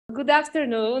Good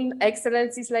afternoon,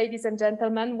 Excellencies, ladies and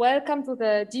gentlemen. Welcome to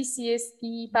the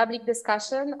GCSP public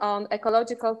discussion on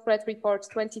Ecological Threat Report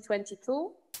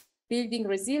 2022, Building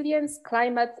Resilience,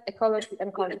 Climate, Ecology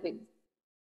and Conflict.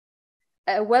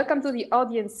 Welcome to the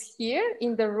audience here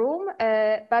in the room,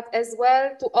 but as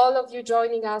well to all of you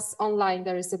joining us online.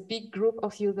 There is a big group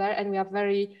of you there and we are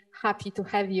very happy to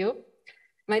have you.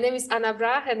 My name is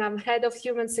Brach and I'm Head of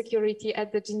Human Security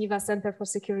at the Geneva Center for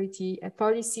Security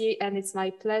Policy, and it's my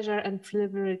pleasure and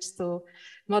privilege to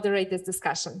moderate this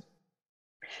discussion.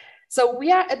 So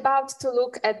we are about to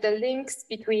look at the links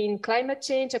between climate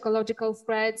change, ecological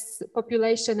threats,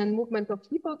 population and movement of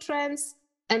people trends,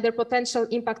 and their potential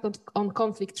impact on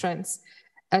conflict trends.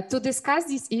 To discuss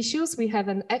these issues, we have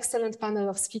an excellent panel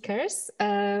of speakers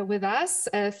with us.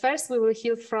 First, we will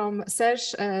hear from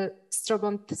Serge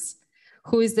Stroobants,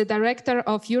 who is the Director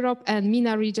of Europe and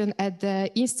MENA region at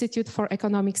the Institute for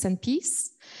Economics and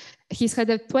Peace. He's had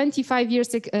a 25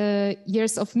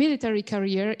 years of military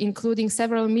career, including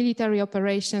several military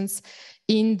operations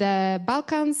in the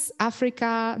Balkans,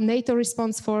 Africa, NATO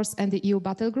Response Force, and the EU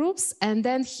battle groups. And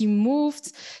then he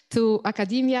moved to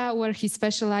academia, where he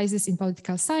specializes in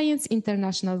political science,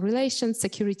 international relations,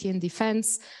 security and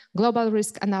defense, global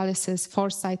risk analysis,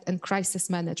 foresight, and crisis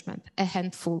management, a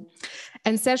handful.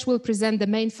 And Serge will present the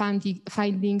main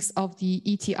findings of the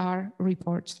ETR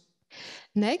report.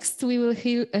 Next, we will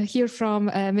hear from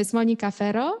Ms. Mónica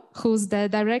FERRO, who's the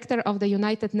Director of the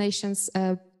United Nations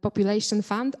Population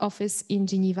Fund Office in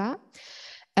Geneva.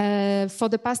 For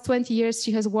the past 20 years,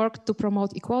 she has worked to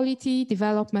promote equality,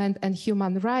 development, and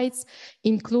human rights,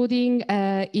 including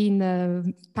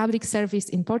in public service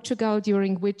in Portugal,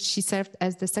 during which she served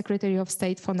as the Secretary of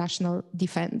State for National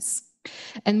Defense.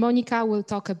 And Mónica will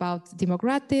talk about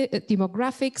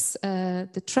demographics,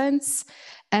 the trends,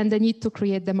 and the need to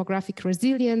create demographic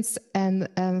resilience and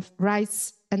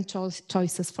rights and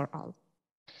choices for all.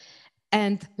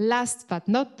 And last but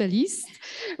not the least,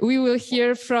 we will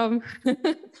hear from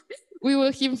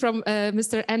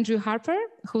Mr. Andrew HARPER,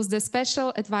 who's the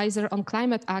Special Advisor on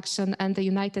Climate Action and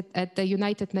at the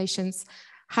United Nations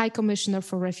High Commissioner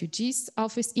for Refugees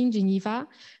Office in Geneva.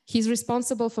 He's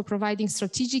responsible for providing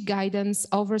strategic guidance,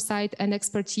 oversight, and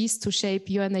expertise to shape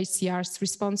UNHCR's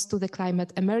response to the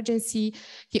climate emergency.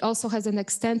 He also has an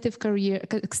extensive career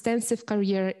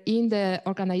in the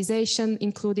organization,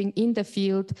 including in the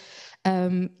field,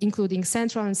 including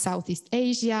Central and Southeast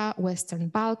Asia, Western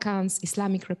Balkans,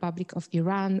 Islamic Republic of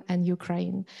Iran, and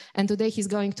Ukraine. And today he's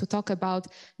going to talk about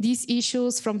these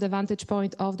issues from the vantage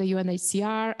point of the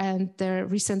UNHCR and their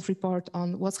recent report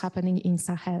on what's happening in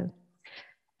Sahel.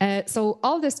 So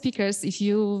all the speakers, if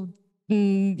you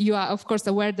are of course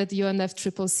aware that the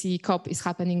UNFPA COP is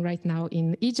happening right now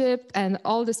in Egypt, and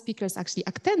all the speakers actually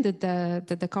attended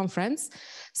the conference.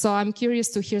 So I'm curious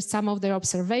to hear some of their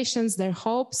observations, their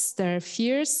hopes, their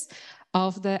fears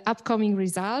of the upcoming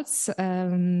results.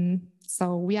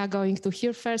 So we are going to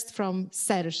hear first from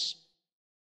Serge.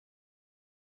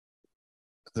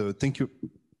 Thank you.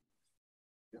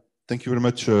 Thank you very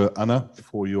much, Anna,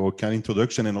 for your kind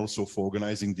introduction and also for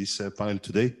organizing this panel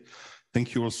today.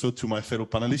 Thank you also to my fellow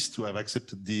panelists who have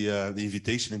accepted the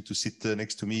invitation and to sit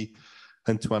next to me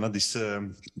and to Anna this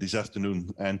afternoon.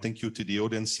 And thank you to the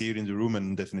audience here in the room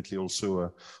and definitely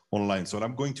also online. So what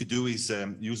I'm going to do is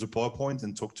use a PowerPoint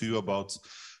and talk to you about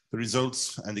the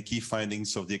results and the key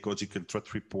findings of the Ecological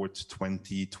Threat Report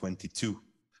 2022.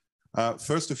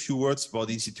 First, a few words about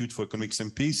the Institute for Economics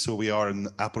and Peace. So we are an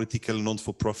apolitical,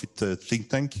 non-for-profit think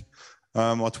tank.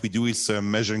 What we do is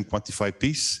measure and quantify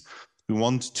peace. We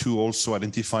want to also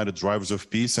identify the drivers of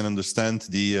peace and understand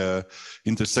the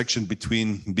intersection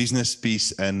between business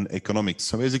peace and economics.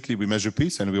 So basically, we measure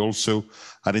peace and we also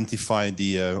identify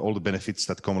all the benefits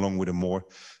that come along with a more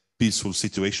peaceful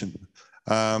situation.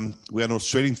 We are an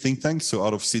Australian think tank, so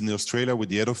out of Sydney, Australia, with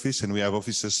the head office, and we have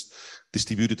offices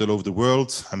distributed all over the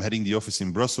world. I'm heading the office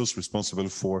in Brussels, responsible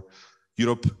for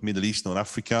Europe, Middle East, North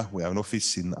Africa. We have an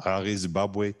office in Harare,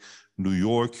 Zimbabwe, New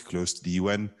York, close to the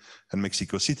UN, and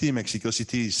Mexico City. Mexico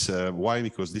City is why?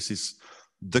 Because this is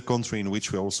the country in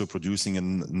which we're also producing a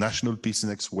national peace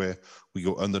index where we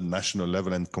go under the national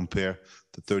level and compare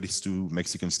the 32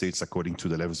 Mexican states according to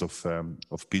the levels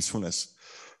of peacefulness.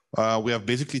 We have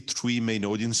basically three main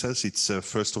audiences. It's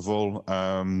first of all,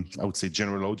 I would say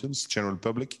general audience, general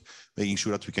public, making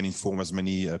sure that we can inform as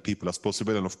many people as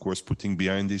possible. And of course, putting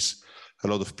behind this a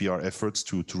lot of PR efforts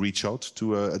to reach out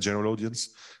to a general audience.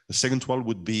 The second one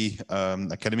would be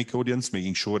academic audience,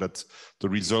 making sure that the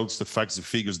results, the facts, the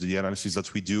figures, the analysis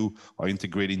that we do are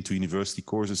integrated into university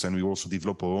courses. And we also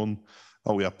develop our own,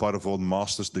 we are part of all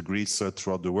master's degrees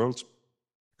throughout the world.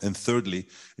 And thirdly,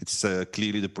 it's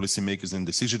clearly the policymakers and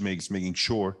decision makers making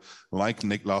sure, like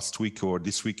last week or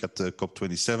this week at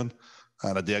COP27,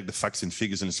 that they have the facts and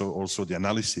figures and so also the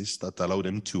analysis that allow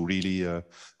them to really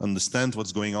understand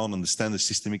what's going on, understand the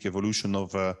systemic evolution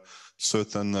of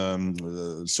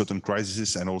certain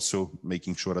crises, and also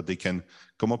making sure that they can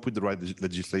come up with the right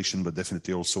legislation, but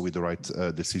definitely also with the right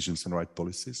decisions and right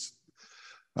policies.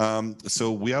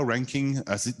 So we are ranking,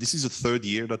 this is the third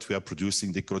year that we are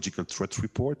producing the Ecological Threat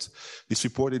Report. This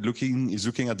report is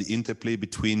looking at the interplay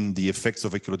between the effects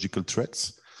of ecological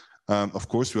threats. Of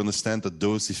course, we understand that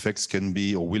those effects can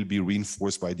be or will be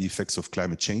reinforced by the effects of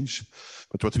climate change.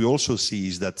 But what we also see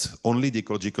is that only the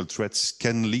ecological threats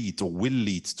can lead or will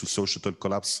lead to societal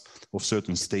collapse of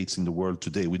certain states in the world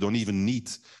today. We don't even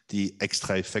need the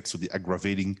extra effects or the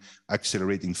aggravating,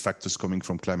 accelerating factors coming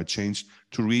from climate change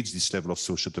to reach this level of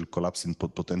societal collapse in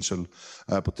potential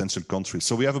countries.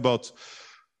 So we have about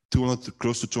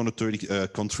close to 230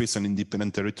 countries and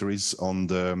independent territories on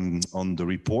the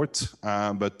report,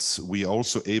 but we are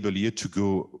also able here to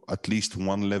go at least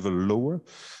one level lower.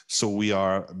 So we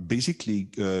are basically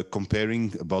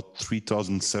comparing about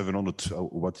 3,700,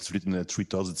 what is written at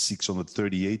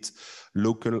 3,638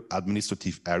 local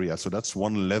administrative areas. So that's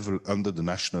one level under the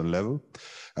national level.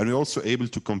 And we're also able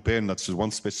to compare, and that's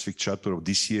one specific chapter of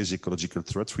this year's Ecological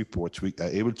Threat Report, we are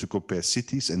able to compare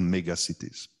cities and mega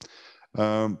cities.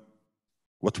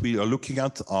 What we are looking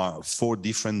at are 4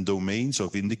 different domains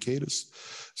of indicators.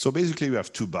 So basically we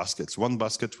have 2 baskets. One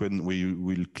basket when we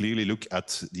will clearly look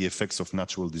at the effects of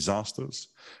natural disasters,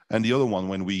 and the other one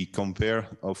when we compare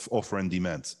of offer and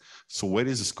demand. So where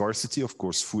is the scarcity? Of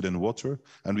course, food and water,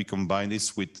 and we combine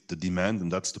this with the demand,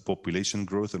 and that's the population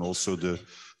growth and also the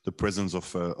presence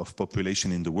of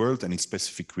population in the world and in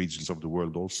specific regions of the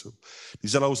world also.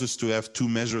 This allows us to have 2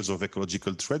 measures of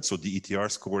ecological threat, so the ETR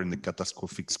score and the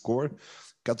catastrophic score.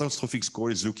 Catastrophic score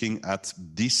is looking at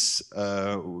this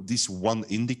one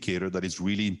indicator that is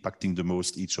really impacting the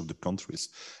most each of the countries.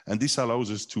 And this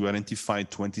allows us to identify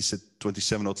 27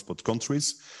 hotspot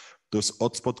countries. Those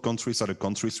hotspot countries are the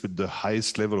countries with the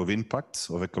highest level of impact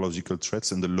of ecological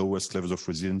threats and the lowest levels of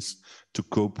resilience to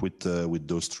cope with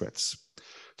those threats.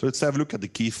 So let's have a look at the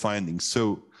key findings.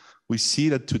 So we see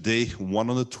that today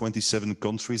 127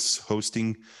 countries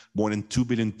hosting more than 2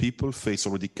 billion people face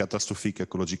already catastrophic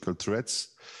ecological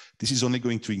threats. This is only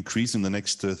going to increase in the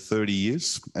next 30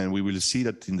 years, and we will see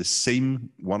that in the same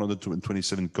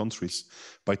 127 countries,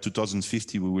 by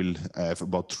 2050, we will have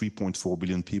about 3.4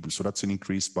 billion people. So that's an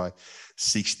increase by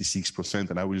 66%.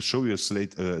 And I will show you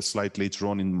a slide later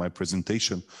on in my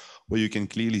presentation where you can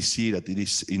clearly see that it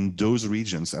is in those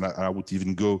regions, and I would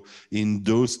even go in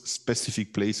those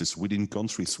specific places within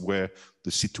countries where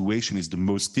the situation is the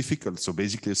most difficult. So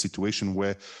basically a situation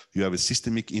where you have a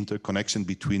systemic interconnection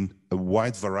between a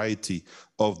wide variety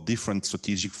of different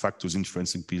strategic factors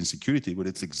influencing peace and security, but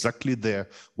it's exactly there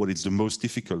where it's the most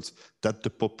difficult that the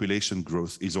population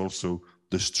growth is also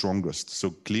the strongest.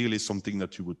 So clearly something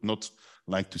that you would not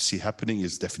like to see happening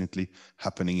is definitely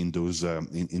happening in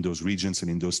those regions and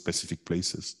in those specific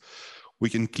places. We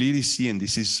can clearly see, and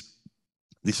this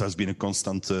has been a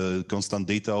constant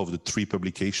data of the 3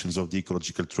 publications of the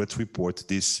Ecological Threat Report,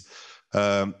 this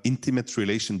intimate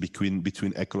relation between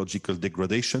ecological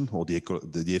degradation or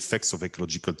the effects of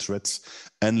ecological threats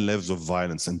and levels of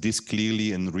violence. And this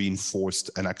clearly and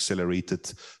reinforced and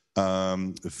accelerated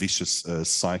vicious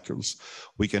cycles.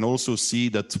 We can also see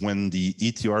that when the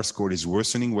ETR score is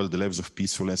worsening, well, the levels of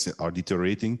peacefulness are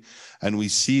deteriorating, and we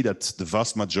see that the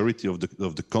vast majority of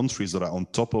the countries that are on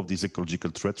top of this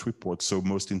ecological threat report, so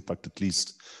most impacted,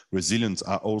 least resilient,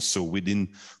 are also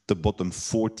within the bottom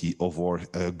 40 of our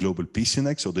global peace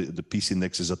index, or the peace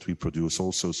indexes that we produce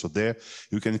also. So there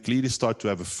you can clearly start to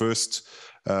have a first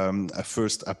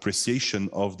appreciation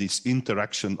of this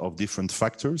interaction of different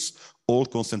factors, all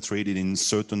concentrated in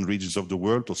certain regions of the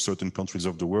world or certain countries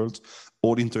of the world,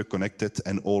 all interconnected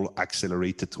and all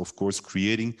accelerated, of course,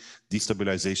 creating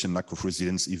destabilization, lack of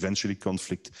resilience, eventually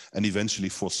conflict, and eventually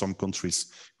for some countries,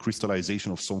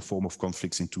 crystallization of some form of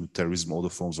conflicts into terrorism or other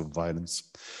forms of violence.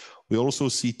 We also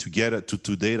see today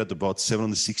that about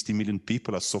 760 million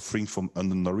people are suffering from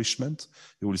undernourishment.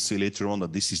 You will see later on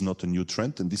that this is not a new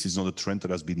trend, and this is not a trend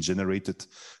that has been generated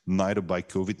neither by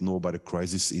COVID nor by the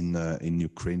crisis in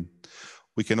Ukraine.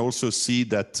 We can also see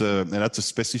that, and that's a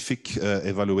specific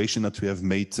evaluation that we have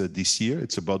made this year.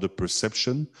 It's about the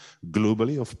perception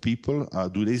globally of people.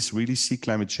 Do they really see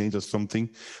climate change as something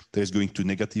that is going to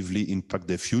negatively impact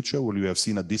their future? Well, we have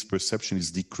seen that this perception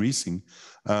is decreasing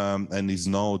and is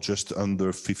now just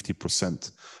under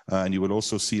 50%. And you will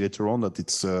also see later on that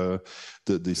it's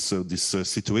this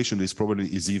situation is probably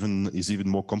even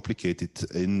more complicated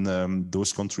in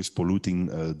those countries polluting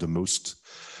the most.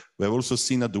 We have also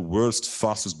seen that the world's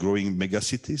fastest growing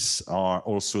megacities are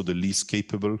also the least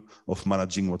capable of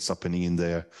managing what's happening in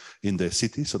their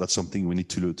city. So that's something we need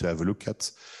to have a look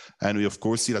at. And we of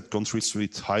course see that countries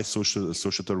with high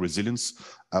societal resilience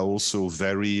are also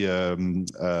very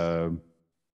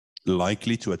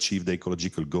likely to achieve the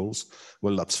ecological goals.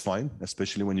 Well, that's fine,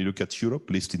 especially when you look at Europe,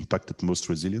 least impacted, most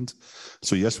resilient.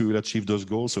 So yes, we will achieve those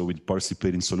goals, or we'll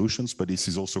participate in solutions, but this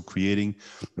is also creating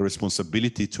a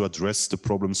responsibility to address the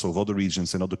problems of other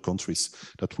regions and other countries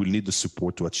that will need the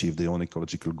support to achieve their own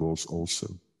ecological goals also.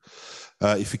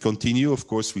 If we continue, of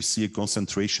course, we see a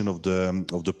concentration of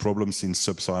the problems in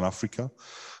sub-Saharan Africa.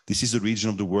 This is the region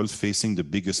of the world facing the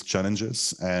biggest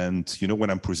challenges. And, you know, when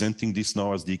I'm presenting this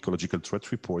now as the Ecological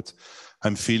Threat Report,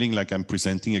 I'm feeling like I'm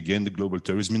presenting again the Global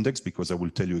Terrorism Index, because I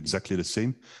will tell you exactly the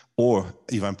same. Or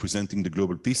if I'm presenting the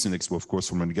Global Peace Index, well, of course,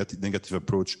 from a negative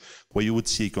approach, where you would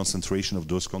see a concentration of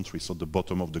those countries at the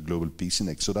bottom of the Global Peace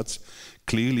Index. So that's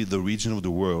clearly the region of the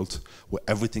world where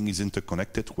everything is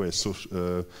interconnected, where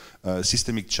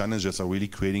systemic challenges are really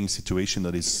creating a situation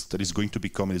that is going to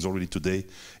become, and is already today,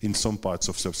 in some parts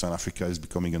of sub-Saharan Africa, is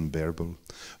becoming unbearable.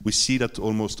 We see that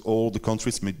almost all the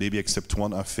countries, maybe except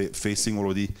one, are facing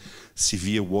already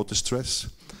severe water stress.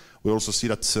 We also see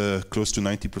that close to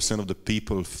 90% of the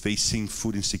people facing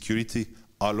food insecurity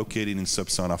are located in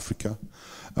sub-Saharan Africa.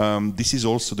 This is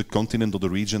also the continent or the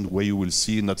region where you will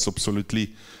see, and that's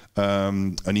absolutely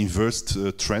an inverse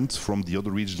trend from the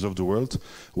other regions of the world,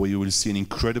 where you will see an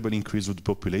incredible increase of the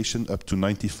population, up to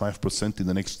 95% in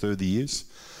the next 30 years.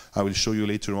 I will show you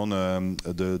later on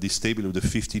this table of the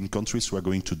 15 countries who are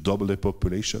going to double their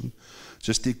population.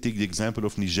 Just take the example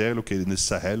of Niger, located in the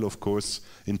Sahel, of course,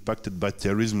 impacted by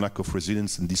terrorism, lack of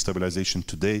resilience and destabilization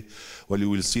today. Well, you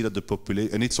will see that the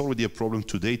population, and it's already a problem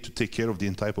today to take care of the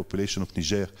entire population of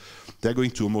Niger. They're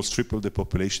going to almost triple the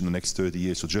population in the next 30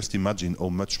 years. So just imagine how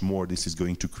much more this is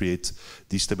going to create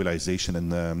destabilization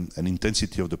and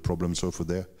intensity of the problems over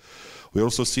there. We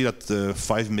also see that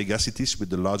 5 megacities with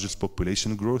the largest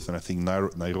population growth, and I think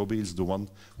Nairobi is the one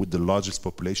with the largest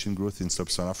population growth in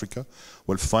sub-Saharan Africa.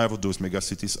 Well, 5 of those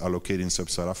megacities are located in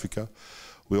sub-Saharan Africa.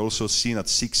 We also see that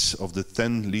 6 of the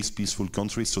 10 least peaceful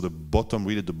countries, so the bottom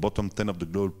 10 of the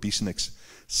Global Peace Index,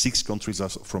 6 countries are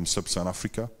from sub-Saharan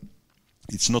Africa.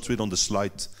 It's not written on the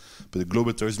slide, but the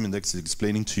Global Terrorism Index is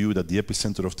explaining to you that the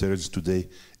epicenter of terrorism today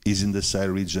is in the Sahel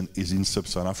region, is in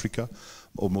sub-Saharan Africa.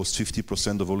 Almost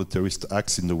 50% of all the terrorist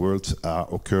acts in the world are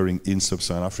occurring in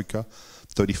sub-Saharan Africa.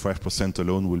 35%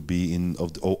 alone will be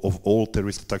of all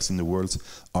terrorist attacks in the world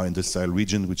are in the Sahel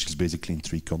region, which is basically in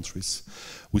 3 countries.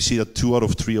 We see that 2 out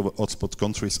of 3 of hotspot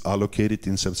countries are located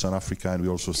in sub-Saharan Africa, and we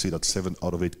also see that 7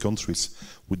 out of 8 countries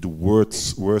with the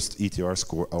worst ETR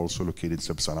score are also located in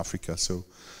sub-Saharan Africa. So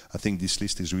I think this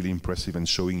list is really impressive and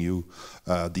showing you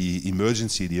the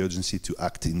urgency to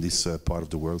act in this part of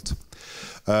the world.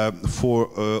 For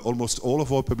almost all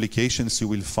of our publications, you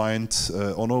will find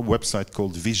on our website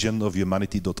called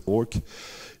visionofhumanity.org.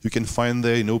 You can find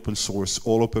there in open source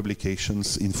all our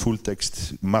publications in full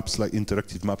text, maps like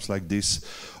interactive maps like this.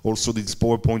 Also, this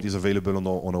PowerPoint is available on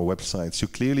our website. So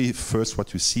clearly, first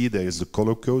what you see there is the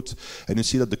color code, and you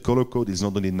see that the color code is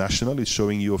not only national, it's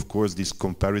showing you, of course, this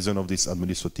comparison of these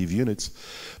administrative units,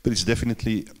 but it's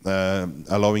definitely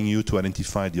allowing you to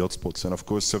identify the hotspots. And of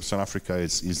course, sub-Saharan Africa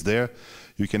is there.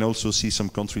 You can also see some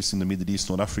countries in the Middle East,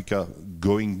 North Africa,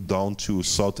 going down to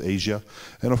South Asia.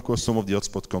 And of course, some of the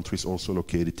hotspot countries also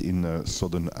located in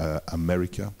Southern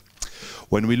America.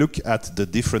 When we look at the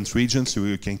different regions,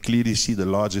 we can clearly see the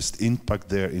largest impact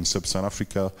there in Sub-Saharan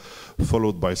Africa,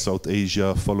 followed by South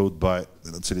Asia, followed by,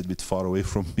 that's a little bit far away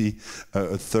from me,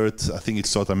 a third, I think it's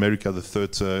South America, the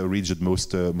third region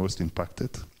most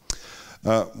impacted.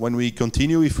 When we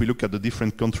continue, if we look at the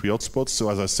different country hotspots,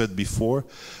 so as I said before,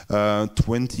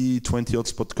 20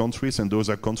 hotspot countries, and those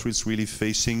are countries really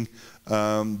facing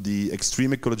the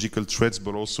extreme ecological threats,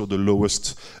 but also the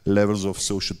lowest levels of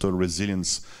societal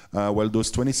resilience. Well,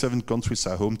 those 27 countries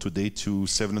are home today to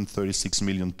 736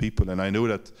 million people, and I know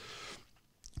that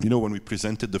You know, when we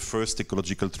presented the first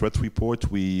ecological threat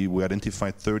report, we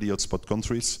identified 30 hotspot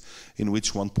countries in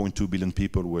which 1.2 billion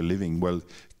people were living. Well,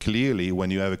 clearly,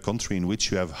 when you have a country in which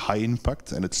you have high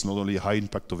impact, and it's not only high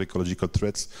impact of ecological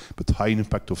threats, but high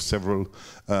impact of several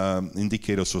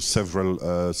indicators or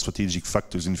several strategic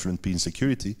factors influencing peace and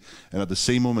security, and at the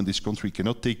same moment this country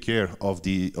cannot take care of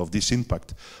this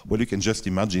impact, well, you can just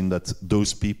imagine that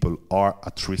those people are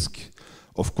at risk.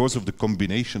 Of course, of the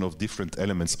combination of different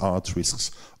elements are at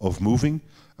risks of moving.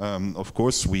 Of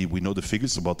course, we know the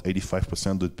figures, about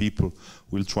 85% of the people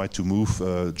will try to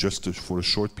move just for a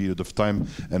short period of time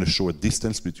and a short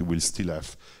distance, but you will still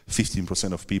have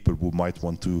 15% of people who might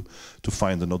want to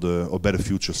find another or better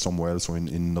future somewhere else or in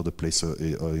another place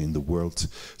in the world.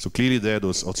 So clearly there,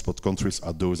 those hotspot countries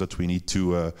are those that we need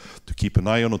to keep an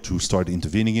eye on or to start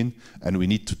intervening in, and we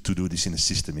need to do this in a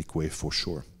systemic way for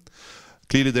sure.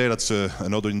 Clearly there, that's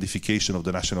another identification of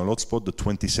the national hotspot, the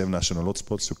 27 national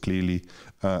hotspots, so clearly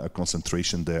a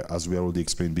concentration there, as we already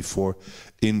explained before,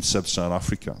 in sub-Saharan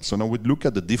Africa. So now we look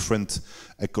at the different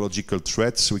ecological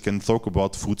threats. We can talk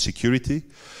about food security.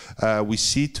 We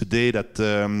see today that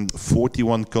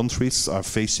 41 countries are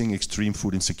facing extreme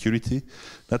food insecurity.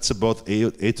 That's about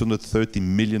 830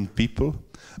 million people.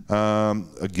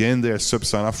 Again, there,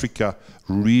 sub-Saharan Africa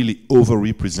really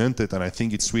overrepresented, and I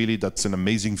think it's really, that's an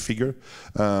amazing figure.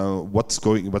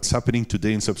 What's happening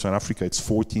today in sub-Saharan Africa, it's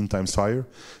 14 times higher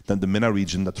than the MENA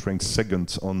region that ranks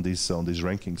second on this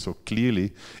ranking. So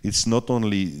clearly, it's not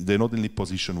only, they're not only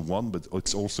position one, but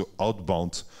it's also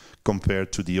outbound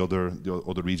compared to the other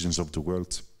regions of the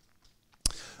world.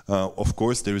 Of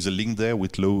course, there is a link there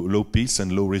with low peace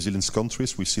and low resilience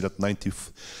countries. We see that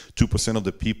 92% of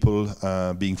the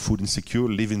people being food insecure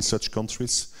live in such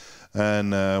countries.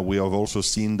 And we have also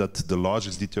seen that the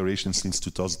largest deterioration since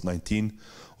 2019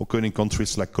 occurred in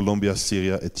countries like Colombia,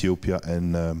 Syria, Ethiopia,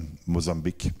 and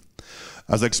Mozambique.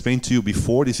 As I explained to you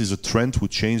before, this is a trend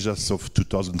which changed as of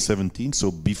 2017,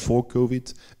 so before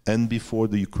COVID and before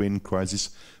the Ukraine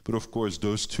crisis. But of course,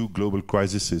 those two global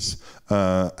crises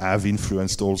have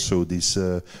influenced also this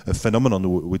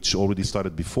phenomenon which already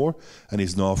started before and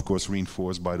is now, of course,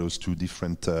 reinforced by those two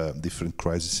different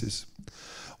crises.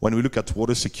 When we look at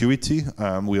water security,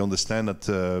 we understand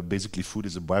that basically food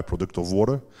is a byproduct of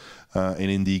water. And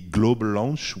in the global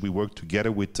launch, we worked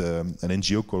together with an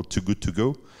NGO called Too Good To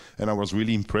Go. And I was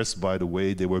really impressed by the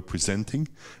way they were presenting,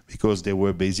 because they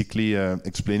were basically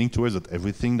explaining to us that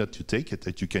everything that you take,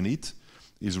 that you can eat,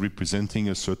 is representing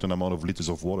a certain amount of liters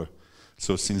of water.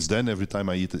 So since then, every time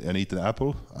I eat an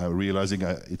apple, I'm realizing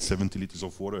it's 70 liters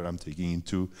of water I'm taking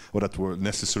into, or that were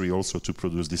necessary also to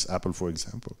produce this apple, for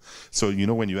example. So, you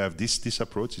know, when you have this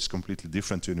approach, it's completely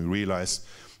different, and you realize,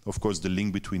 of course, the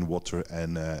link between water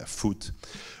and food.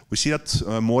 We see that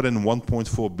more than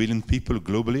 1.4 billion people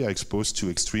globally are exposed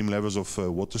to extreme levels of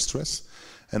water stress,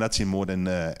 and that's in more than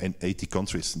 80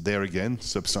 countries. There again,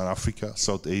 Sub-Saharan Africa,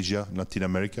 South Asia, Latin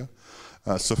America,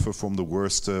 suffer from the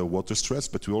worst water stress,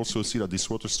 but we also see that this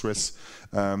water stress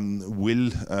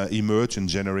will emerge and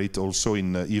generate also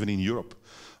even in Europe.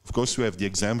 Of course, we have the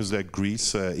examples like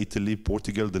Greece, Italy,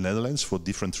 Portugal, the Netherlands for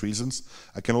different reasons.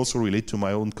 I can also relate to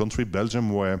my own country,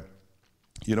 Belgium, where,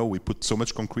 you know, we put so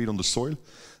much concrete on the soil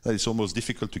that it's almost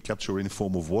difficult to capture any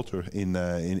form of water in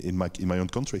my own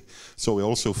country. So we're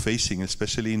also facing,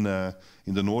 especially in the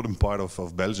northern part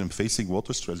of Belgium, facing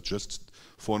water stress just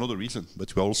for another reason,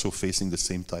 but we're also facing the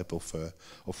same type of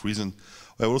reason.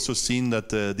 I've also seen that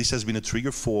this has been a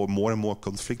trigger for more and more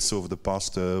conflicts over the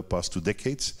past 2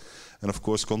 decades. And of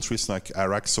course, countries like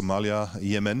Iraq, Somalia,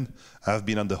 Yemen have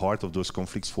been at the heart of those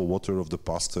conflicts for water of the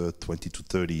past 20 to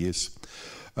 30 years.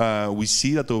 We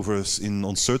see that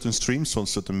on certain streams, on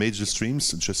certain major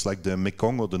streams, just like the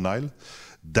Mekong or the Nile,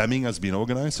 damming has been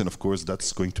organized, and of course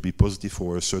that's going to be positive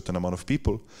for a certain amount of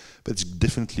people, but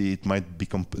it might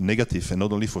become negative, and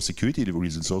not only for security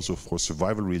reasons, also for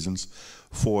survival reasons,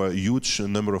 for a huge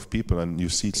number of people. And you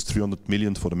see it's 300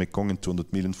 million for the Mekong and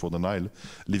 200 million for the Nile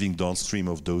living downstream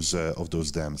of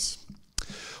those dams.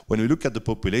 When we look at the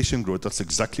population growth, that's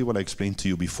exactly what I explained to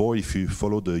you before. If you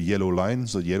follow the yellow line,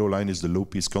 so the yellow line is the low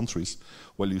peace countries,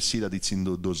 well, you see that it's in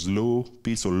those low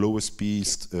peace or lowest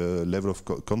peace level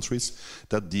of countries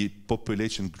that the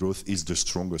population growth is the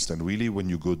strongest. And really, when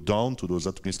you go down to those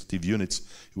administrative units,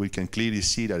 we can clearly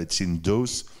see that it's in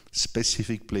those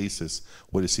specific places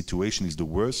where the situation is the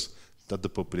worst that the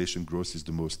population growth is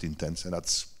the most intense. And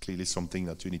that's clearly something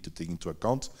that you need to take into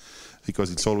account,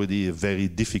 because it's already very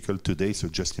difficult today, so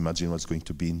just imagine what's going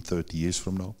to be in 30 years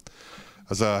from now.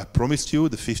 As I promised you,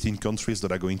 the 15 countries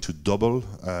that are going to double,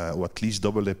 or at least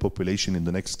double their population in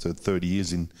the next 30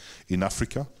 years in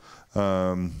Africa.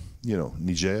 you know,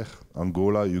 Niger,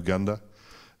 Angola, Uganda,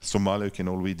 Somalia.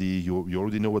 You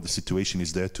already know what the situation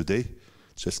is there today.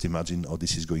 Just imagine how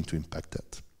this is going to impact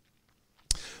that.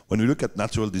 When we look at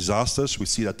natural disasters, we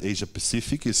see that Asia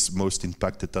Pacific is most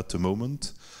impacted at the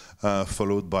moment,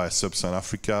 followed by Sub-Saharan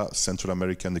Africa, Central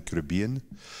America, and the Caribbean.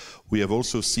 We have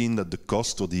also seen that the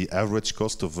cost, or the average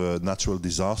cost of natural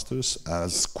disasters,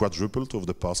 has quadrupled over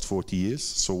the past 40 years.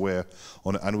 So where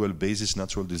on an annual basis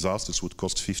natural disasters would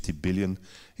cost 50 billion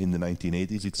in the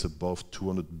 1980s, it's above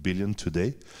 200 billion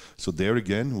today. So there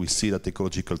again, we see that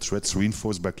ecological threats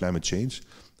reinforced by climate change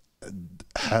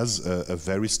has a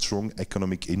very strong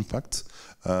economic impact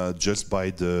just by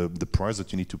the price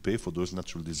that you need to pay for those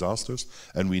natural disasters.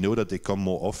 And we know that they come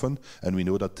more often, and we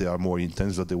know that they are more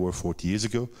intense than they were 40 years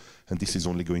ago, and this is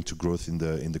only going to grow in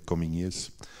the coming years.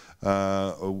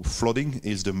 Flooding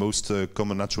is the most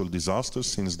common natural disaster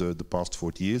since the past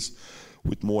 40 years,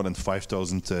 with more than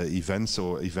 5,000 events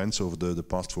over the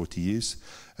past 40 years.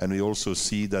 And we also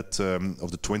see that of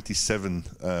the 27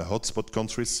 hotspot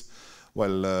countries,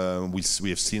 well, we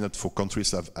have seen that for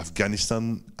countries of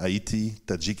Afghanistan, Haiti,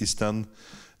 Tajikistan,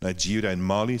 Nigeria, and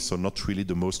Mali, so not really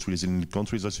the most resilient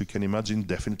countries, as you can imagine.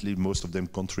 Definitely most of them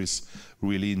countries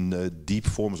really in deep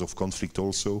forms of conflict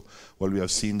also. Well, we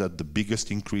have seen that the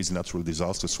biggest increase in natural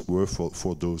disasters were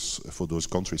for those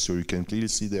countries. So you can clearly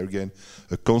see there again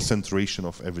a concentration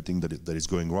of everything that is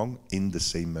going wrong in the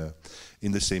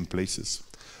same places.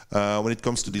 When it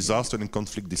comes to disaster and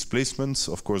conflict displacements,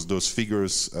 of course, those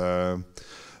figures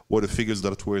were the figures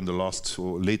that were in the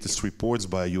latest reports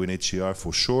by UNHCR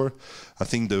for sure. I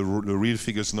think the real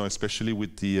figures now, especially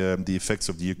with the effects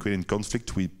of the Ukrainian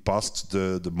conflict, we passed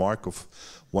the mark of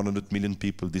 100 million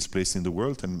people displaced in the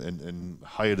world, and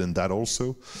higher than that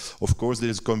also. Of course, there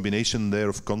is a combination there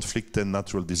of conflict and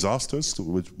natural disasters,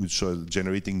 which are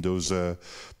generating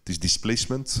this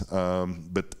displacement.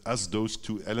 But as those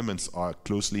two elements are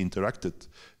closely interacted,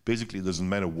 basically it doesn't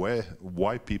matter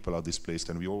why people are displaced,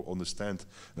 and we all understand,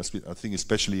 I think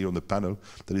especially on the panel,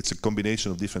 that it's a combination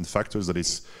of different factors that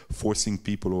is forcing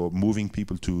people or moving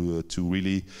people to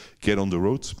really get on the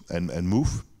road and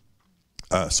move.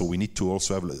 So we need to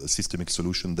also have a systemic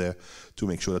solution there to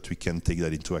make sure that we can take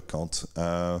that into account.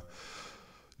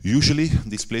 Usually,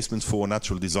 displacements for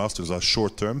natural disasters are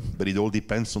short-term, but it all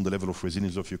depends on the level of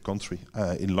resilience of your country.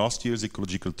 In last year's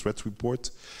Ecological Threat Report,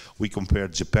 we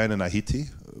compared Japan and Haiti,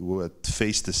 who had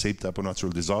faced the same type of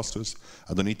natural disasters.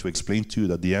 I don't need to explain to you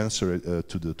that the answer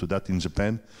to that in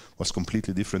Japan was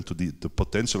completely different to the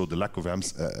potential or the lack of, I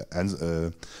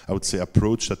would say,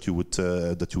 approach that you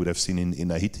would have seen in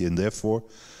Haiti, and therefore,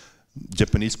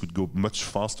 Japanese could go much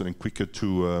faster and quicker back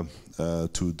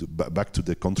to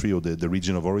the country or the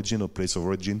region of origin or place of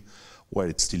origin, where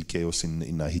it's still chaos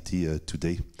in Haiti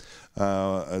today.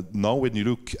 Now, when you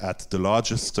look at the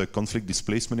largest conflict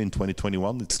displacement in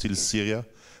 2021, it's still Syria,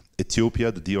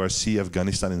 Ethiopia, the DRC,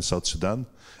 Afghanistan, and South Sudan.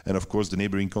 And of course, the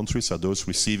neighboring countries are those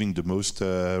receiving the most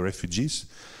refugees.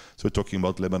 So we're talking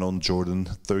about Lebanon, Jordan,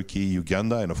 Turkey,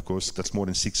 Uganda, and of course that's more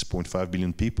than 6.5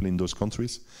 billion people in those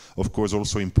countries. Of course,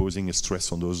 also imposing a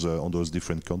stress on those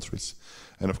different countries.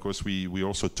 And of course, we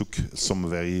also took some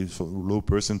very low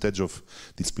percentage of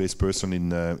displaced person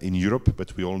in Europe,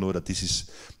 but we all know that this is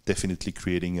definitely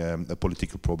creating a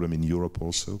political problem in Europe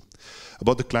also.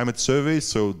 About the climate survey,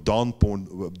 so down by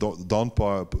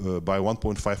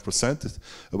 1.5%.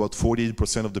 About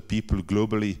 48% of the people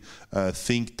globally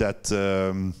think that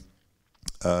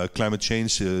climate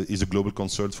change is a global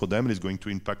concern for them and is going to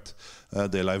impact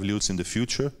their livelihoods in the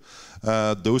future.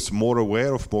 Those more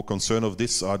aware of, more concerned of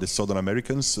this are the Southern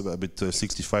Americans, with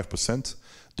 65%.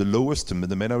 The lowest in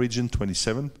the MENA region,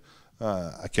 27%.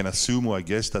 I can assume, or I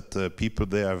guess, that people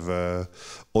there have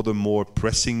other more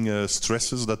pressing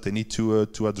stresses that they need to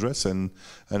address, and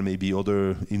maybe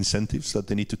other incentives that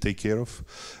they need to take care of.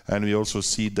 And we also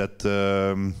see that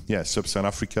Sub-Saharan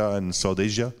Africa and South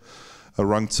Asia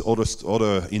ranked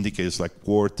other indicators like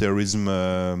war, terrorism,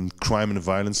 crime and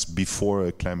violence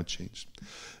before climate change.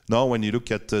 Now, when you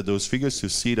look at those figures, you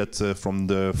see that from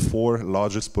the 4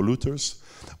 largest polluters,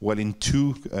 well, in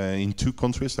two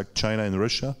countries like China and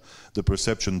Russia, the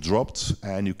perception dropped,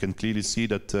 and you can clearly see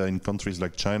that in countries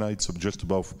like China, it's just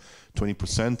above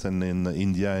 20%, and in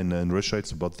India and in Russia,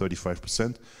 it's about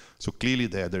 35%. So clearly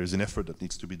there is an effort that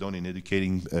needs to be done in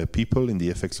educating people in the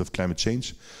effects of climate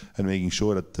change and making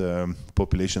sure that the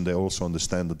population, they also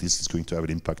understand that this is going to have an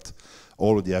impact,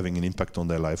 already having an impact on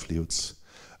their livelihoods.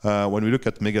 When we look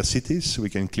at mega cities, we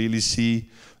can clearly see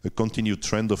a continued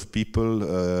trend of people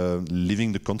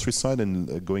leaving the countryside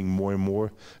and going more and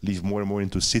more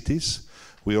into cities.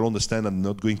 We all understand I'm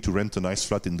not going to rent a nice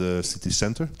flat in the city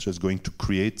center, just going to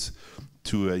create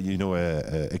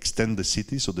extend the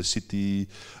city, so the city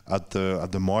at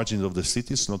the margins of the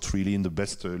cities, not really in the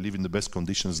best, live in the best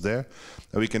conditions there.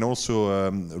 We can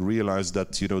also realize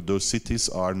that those cities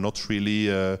are not really,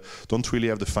 don't really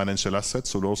have the financial assets,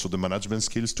 so also the management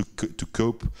skills to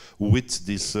cope with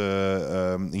this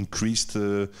increased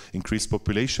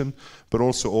population, but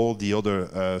also all the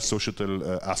other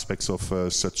societal aspects of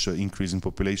such increase in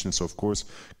population. So of course,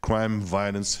 crime,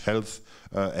 violence, health,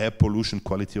 air pollution,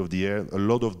 quality of the air, a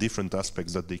lot of different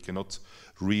aspects that they cannot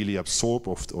really absorb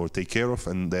or take care of,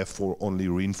 and therefore only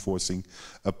reinforcing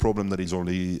a problem that is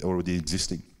already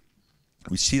existing.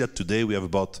 We see that today we have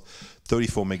about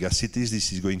 34 megacities.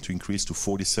 This is going to increase to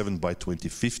 47 by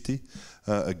 2050.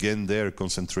 Again, there a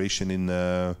concentration in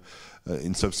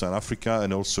sub-Saharan Africa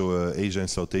and also Asia and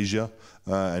South Asia.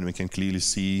 And we can clearly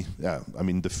see, I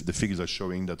mean, the figures are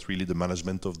showing that really the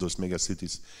management of those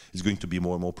megacities is going to be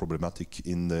more and more problematic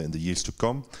in the years to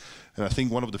come. And I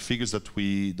think one of the figures that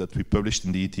we published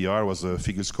in the ETR was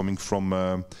figures coming from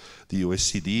the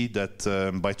OECD that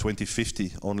by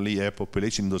 2050 only air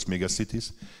population in those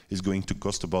megacities is going to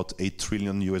cost about $8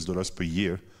 trillion per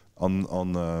year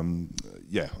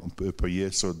per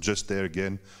year. So just there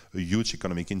again, a huge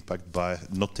economic impact by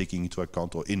not taking into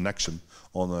account or inaction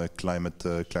on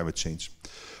climate change.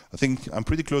 I think I'm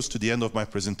pretty close to the end of my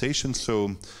presentation.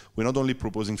 So we're not only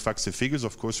proposing facts and figures,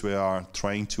 of course, we are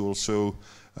trying to also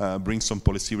bring some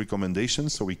policy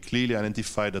recommendations. So we clearly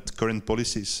identify that current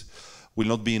policies will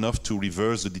not be enough to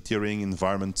reverse the deteriorating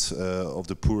environment of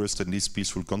the poorest and least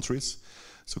peaceful countries.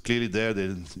 So clearly there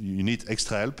you need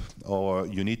extra help, or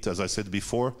you need, as I said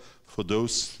before, for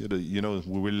those who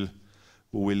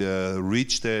will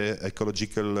reach their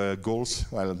ecological goals.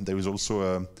 Well, there is also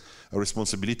a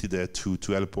responsibility there to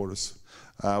help others.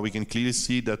 We can clearly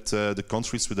see that the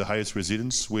countries with the highest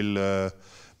resilience will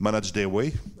manage their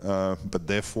way, but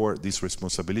therefore this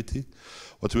responsibility.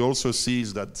 What we also see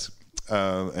is that,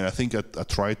 and I think I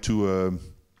tried to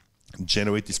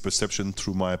generate this perception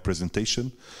through my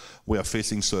presentation, we are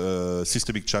facing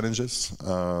systemic challenges.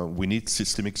 We need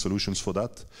systemic solutions for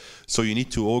that. So you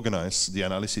need to organize the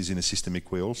analysis in a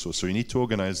systemic way also. So you need to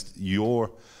organize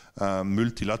your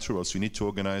multilaterals. You need to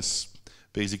organize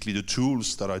basically the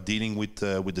tools that are dealing with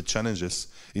the challenges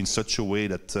in such a way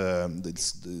that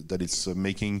it's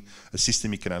making a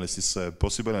systemic analysis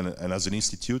possible. And as an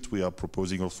institute, we are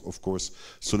proposing, of course,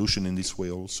 solution in this way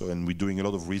also. And we're doing a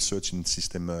lot of research in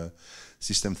system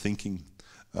thinking.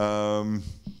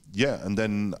 And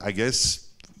then I guess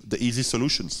the easy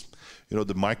solutions,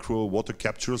 the micro water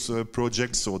captures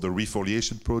projects or the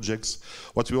refoliation projects.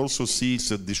 What we also see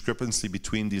is a discrepancy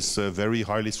between these very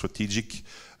highly strategic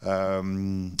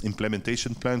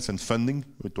implementation plans and funding.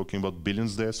 We're talking about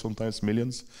billions there, sometimes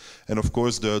millions. And of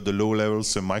course the low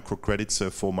levels micro credits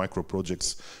for micro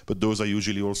projects. But those are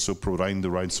usually also providing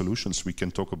the right solutions. We can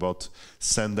talk about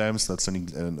sand dams. That's an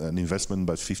investment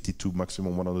by $50,000 to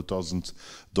maximum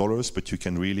 $100,000, but you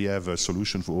can really have a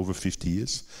solution for over 50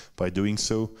 years by doing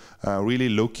so. Really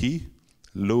low key,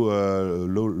 low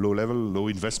level, low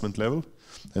investment level.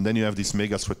 And then you have these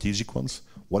mega strategic ones.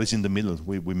 What is in the middle?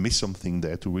 We miss something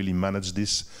there to really manage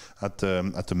this at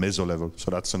the meso level.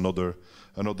 So that's another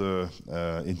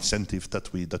incentive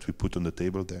that we put on the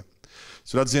table there.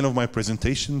 So that's the end of my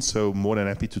presentation. So more than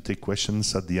happy to take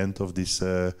questions at the end of this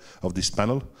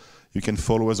panel. You can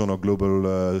follow us on our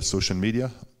global social media.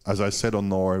 As I said,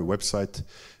 on our website,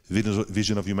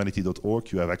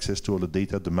 visionofhumanity.org, you have access to all the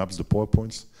data, the maps, the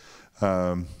PowerPoints.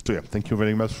 So yeah, thank you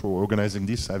very much for organizing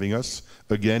this, having us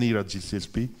again here at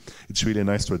GCSP. It's really a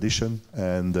nice tradition,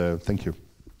 and thank you.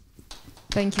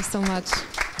 Thank you so much.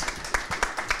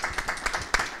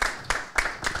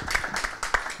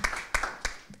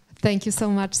 Thank you so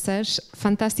much, Serge.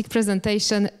 Fantastic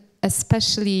presentation,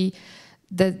 especially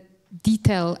the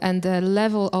detail and the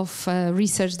level of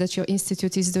research that your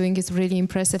institute is doing is really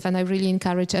impressive, and I really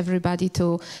encourage everybody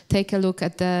to take a look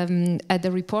at the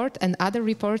report and other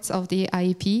reports of the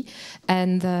IEP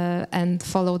and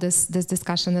follow this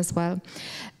discussion as well.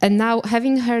 And now,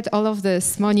 having heard all of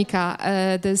this,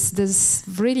 Mónica, this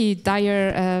really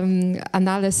dire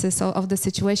analysis of the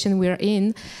situation we're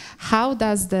in, how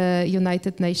does the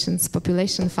United Nations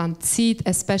Population Fund see it,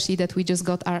 especially that we just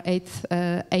got our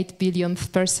 8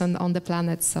 billionth person on the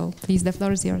planet? So please, the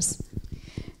floor is yours.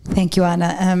 Thank you,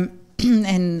 Anna.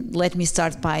 And let me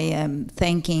start by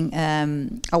thanking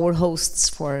our hosts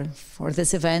for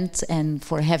this event and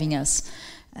for having us,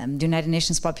 the United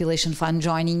Nations Population Fund,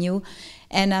 joining you.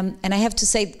 And I have to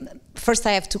say, first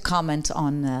I have to comment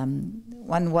on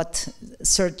what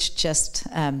Serge just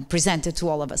presented to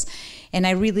all of us. And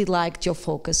I really liked your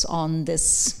focus on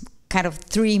this kind of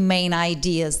three main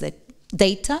ideas that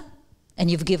data, and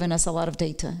you've given us a lot of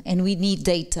data, and we need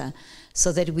data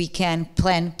so that we can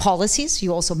plan policies.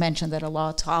 You also mentioned that a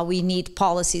lot, how we need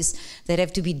policies that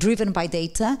have to be driven by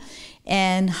data,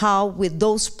 and how with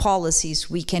those policies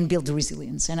we can build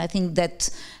resilience. And I think that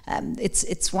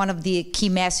it's one of the key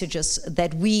messages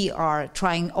that we are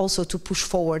trying also to push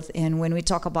forward. And when we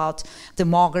talk about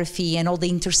demography and all the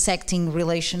intersecting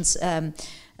relations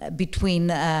between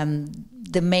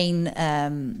the main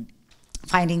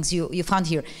findings you found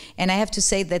here. And I have to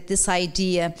say that this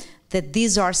idea that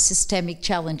these are systemic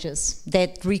challenges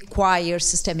that require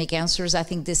systemic answers, I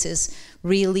think this is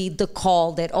really the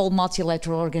call that all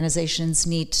multilateral organizations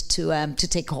need to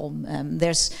take home.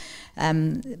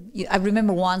 I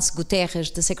remember once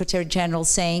Guterres, the Secretary General,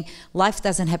 saying, life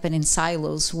doesn't happen in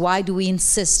silos. Why do we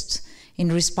insist in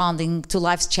responding to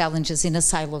life's challenges in a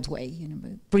siloed way, you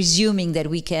know, presuming that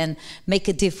we can make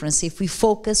a difference if we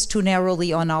focus too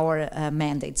narrowly on our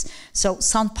mandates. So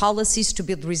sound policies to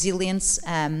build resilience,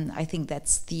 I think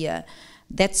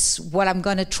that's what I'm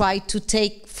going to try to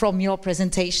take from your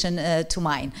presentation to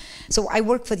mine. So I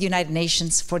work for the United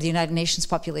Nations,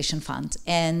 Population Fund,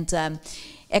 and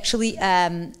actually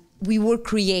we were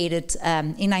created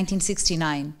in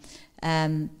 1969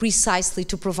 precisely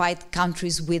to provide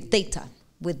countries with data,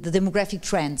 with the demographic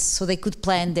trends, so they could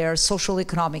plan their social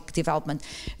economic development,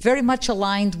 very much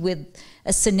aligned with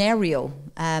a scenario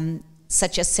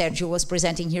such as Sergio was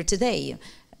presenting here today.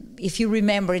 If you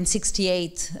remember, in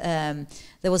 '68,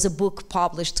 there was a book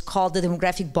published called The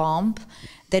Demographic Bomb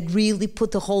that really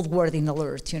put the whole world in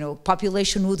alert. You know,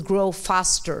 population would grow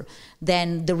faster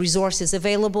than the resources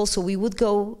available, so we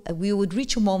would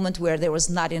reach a moment where there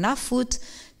was not enough food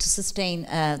to sustain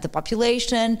the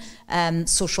population,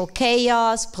 social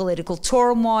chaos, political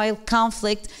turmoil,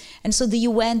 conflict. And so the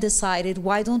UN decided,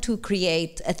 why don't we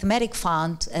create a thematic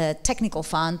fund, a technical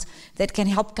fund that can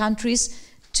help countries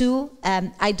to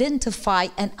identify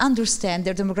and understand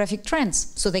their demographic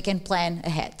trends so they can plan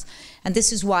ahead. And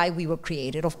this is why we were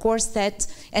created. Of course,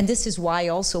 and this is why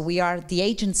also we are the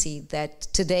agency that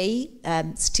today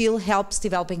still helps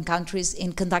developing countries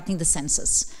in conducting the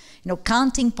census. You know,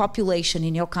 counting population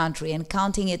in your country and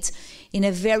counting it in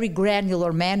a very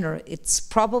granular manner, it's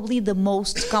probably the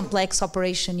most complex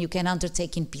operation you can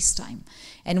undertake in peacetime.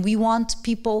 And we want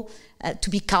people to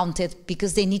be counted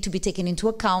because they need to be taken into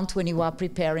account when you are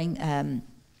preparing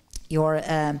your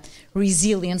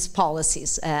resilience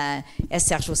policies, as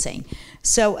Serge was saying.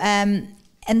 So, and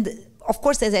of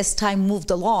course, as time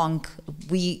moved along,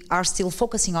 we are still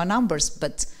focusing on numbers,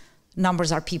 but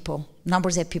numbers are people.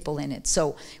 Numbers have people in it.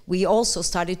 So we also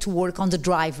started to work on the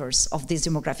drivers of these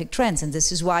demographic trends, and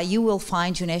this is why you will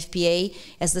find UNFPA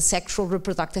as the Sexual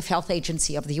Reproductive Health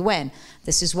Agency of the UN.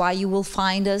 This is why you will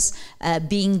find us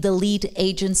being the lead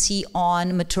agency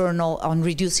on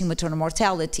reducing maternal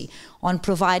mortality, on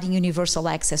providing universal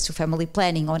access to family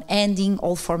planning, on ending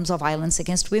all forms of violence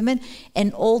against women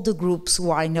and all the groups who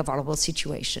are in a vulnerable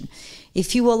situation.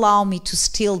 If you allow me to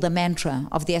steal the mantra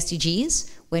of the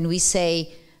SDGs, when we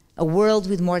say a world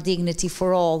with more dignity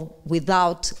for all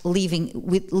without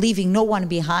leaving no one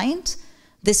behind,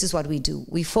 this is what we do.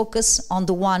 We focus on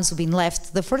the ones who've been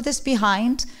left the furthest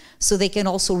behind so they can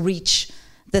also reach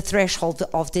the threshold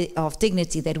of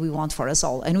dignity that we want for us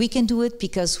all. And we can do it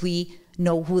because we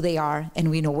know who they are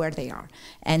and we know where they are.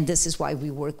 And this is why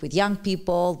we work with young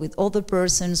people, with older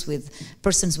persons with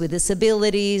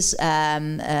disabilities,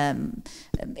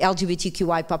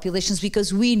 LGBTQI populations,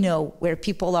 because we know where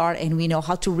people are and we know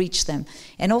how to reach them,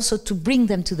 and also to bring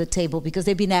them to the table because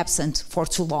they've been absent for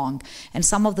too long. And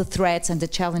some of the threats and the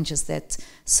challenges that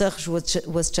Serge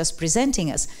was just presenting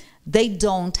us, they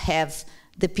don't have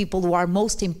the people who are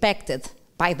most impacted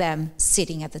by them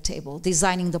sitting at the table,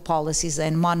 designing the policies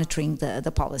and monitoring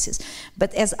the policies.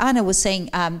 But as Anna was saying,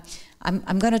 I'm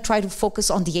going to try to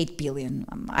focus on the 8 billion.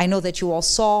 I know that you all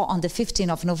saw on the 15th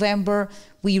of November,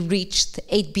 we reached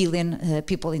 8 billion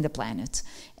people in the planet.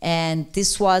 And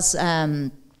this was a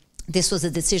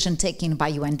decision taken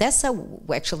by UNDESA,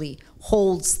 who actually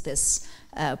holds this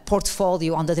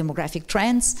portfolio on the demographic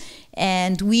trends,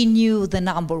 and we knew the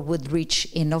number would reach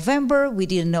in November. We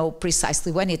didn't know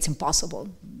precisely when. It's impossible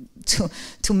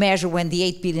to measure when the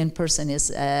 8 billion person is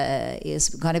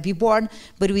going to be born,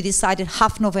 but we decided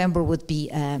half November would be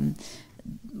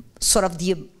sort of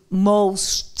the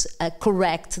most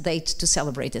correct date to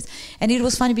celebrate it. And it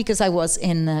was funny because I was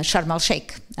in Sharm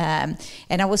el-Sheikh, and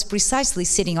I was precisely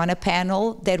sitting on a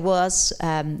panel that was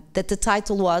that the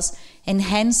title was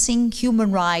Enhancing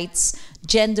Human Rights,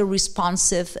 Gender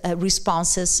Responsive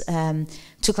Responses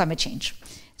to Climate Change.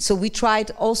 So we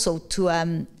tried also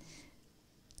to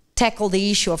tackle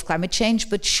the issue of climate change,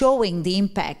 but showing the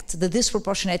impact, the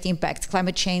disproportionate impact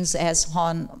climate change has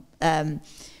on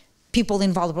people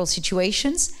in vulnerable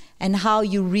situations, and how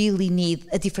you really need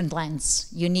a different lens.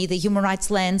 You need a human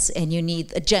rights lens, and you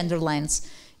need a gender lens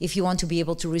if you want to be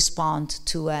able to respond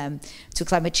to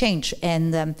climate change.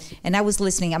 And I was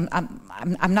listening.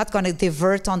 I'm not going to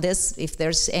divert on this. If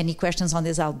there's any questions on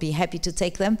this, I'll be happy to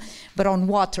take them. But on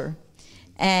water,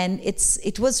 and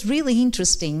it was really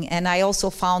interesting. And I also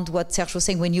found what Serge was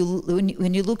saying, when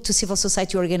you look to civil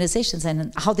society organizations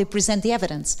and how they present the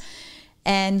evidence,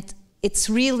 and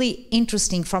it's really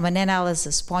interesting from an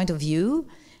analysis point of view.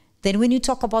 Then when you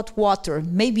talk about water,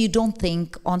 maybe you don't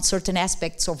think on certain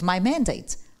aspects of my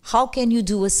mandate. How can you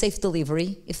do a safe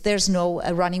delivery if there's no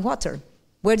running water?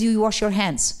 Where do you wash your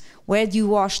hands? Where do you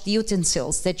wash the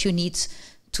utensils that you need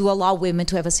to allow women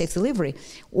to have a safe delivery?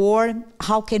 Or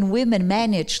how can women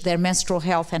manage their menstrual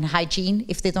health and hygiene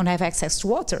if they don't have access to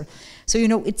water? So, you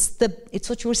know, it's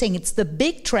what you were saying, it's the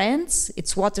big trends,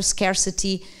 it's water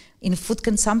scarcity in food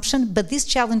consumption, but these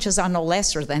challenges are no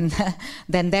lesser than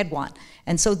that one.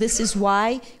 And so this is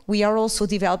why we are also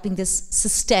developing this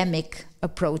systemic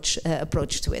approach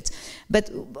to it. But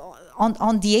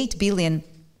on the 8 billion,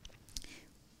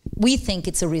 we think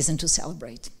it's a reason to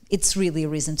celebrate. It's really a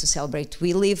reason to celebrate.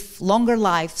 We live longer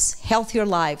lives, healthier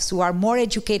lives, we are more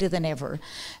educated than ever.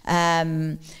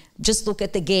 Just look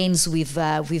at the gains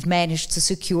we've managed to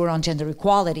secure on gender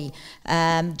equality.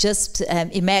 Just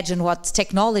imagine what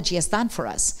technology has done for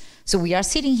us. So we are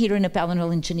sitting here in a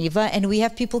panel in Geneva, and we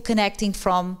have people connecting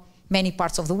from many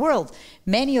parts of the world.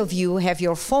 Many of you have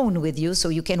your phone with you, so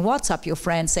you can WhatsApp your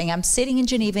friends saying, I'm sitting in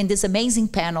Geneva in this amazing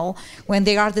panel when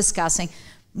they are discussing.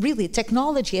 Really,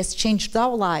 technology has changed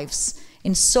our lives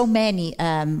in so many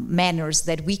manners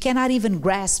that we cannot even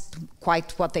grasp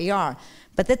quite what they are.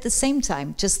 But at the same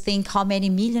time, just think how many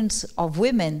millions of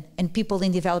women and people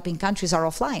in developing countries are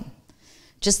offline.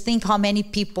 Just think how many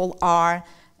people are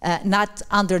not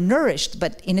undernourished,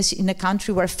 but in a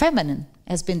country where feminine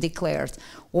has been declared,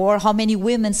 or how many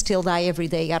women still die every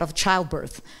day out of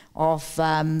childbirth, of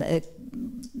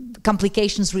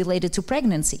complications related to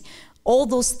pregnancy. All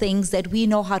those things that we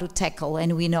know how to tackle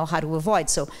and we know how to avoid.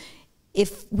 So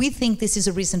if we think this is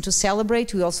a reason to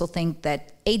celebrate, we also think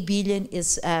that 8 billion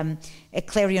is a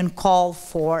clarion call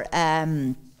for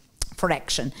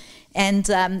action. And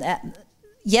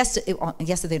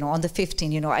yesterday, no, on the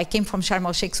 15th, you know, I came from Sharm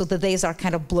el-Sheikh, so the days are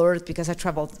kind of blurred because I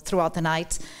traveled throughout the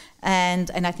night. And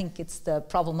I think it's the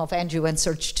problem of Andrew and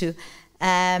Serge too.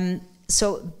 Guterres,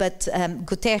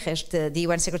 the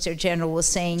UN Secretary General, was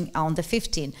saying on the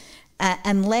 15th,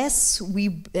 unless we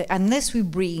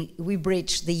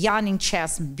bridge the yawning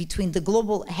chasm between the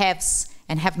global haves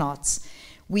and have-nots,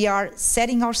 we are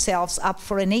setting ourselves up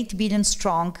for an 8 billion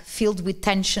strong, filled with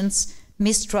tensions,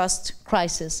 mistrust,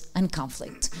 crisis, and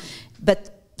conflict.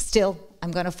 But still, I'm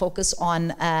going to focus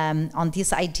on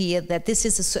this idea that this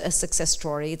is a success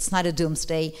story. It's not a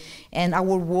doomsday. And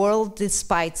our world,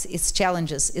 despite its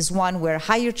challenges, is one where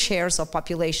higher shares of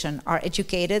population are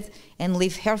educated and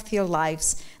live healthier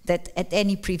lives than at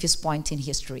any previous point in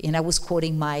history. And I was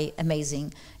quoting my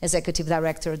amazing executive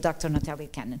director, Dr. Natalia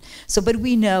Cannon. So, but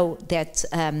we know that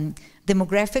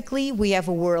demographically, we have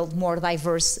a world more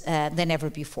diverse than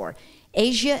ever before.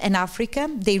 Asia and Africa,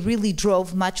 they really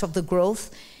drove much of the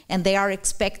growth, and they are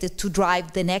expected to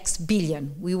drive the next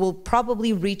billion. We will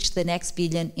probably reach the next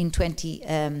billion in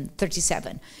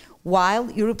 2037,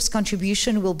 while Europe's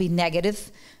contribution will be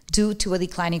negative due to a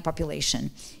declining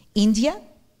population. India,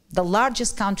 the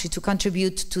largest country to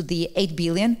contribute to the 8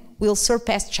 billion, will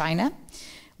surpass China,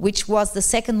 which was the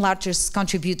second largest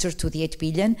contributor to the 8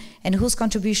 billion, and whose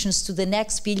contributions to the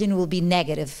next billion will be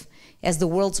negative, as the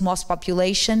world's most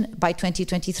population by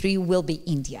 2023 will be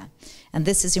India. And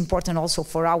this is important also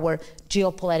for our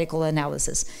geopolitical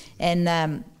analysis.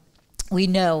 And we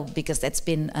know, because that's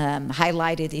been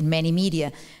highlighted in many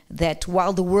media, that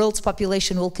while the world's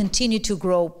population will continue to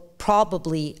grow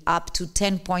probably up to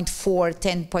 10.4,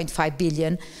 10.5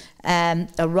 billion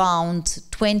around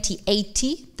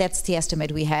 2080, that's the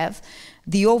estimate we have,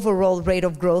 the overall rate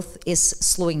of growth is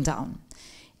slowing down.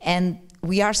 And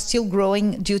we are still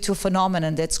growing due to a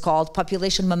phenomenon that's called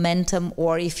population momentum,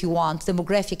 or if you want,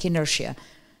 demographic inertia.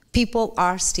 People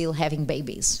are still having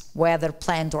babies, whether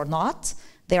planned or not,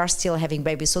 they are still having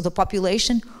babies. So the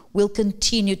population will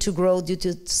continue to grow due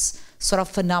to this sort of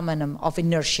phenomenon of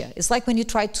inertia. It's like when you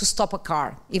try to stop a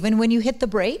car. Even when you hit the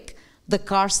brake, the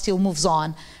car still moves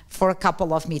on for a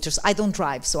couple of meters. I don't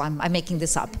drive, so I'm making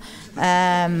this up.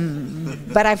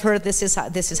 But I've heard this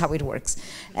is how it works.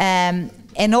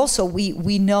 And also,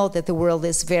 we know that the world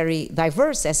is very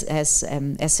diverse, as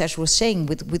Serge was saying,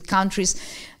 with countries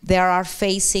that are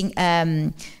facing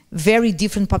very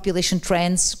different population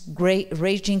trends,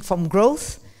 ranging from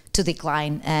growth to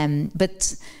decline,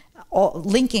 but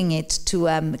linking it to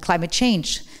climate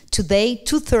change. Today,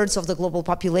 2/3 of the global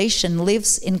population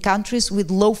lives in countries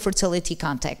with low fertility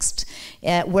context,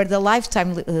 where the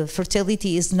lifetime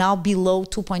fertility is now below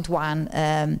 2.1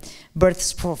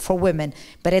 births for women.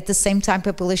 But at the same time,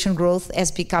 population growth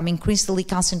has become increasingly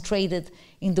concentrated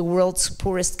in the world's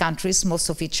poorest countries, most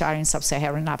of which are in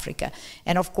sub-Saharan Africa.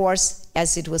 And of course,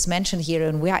 as it was mentioned here,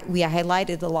 and we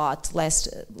highlighted a lot last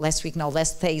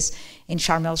days in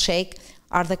Sharm el-Sheikh,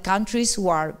 are the countries who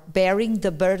are bearing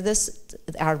the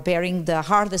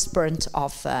hardest burden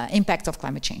of impact of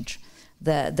climate change.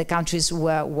 The countries who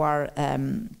are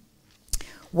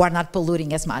not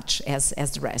polluting as much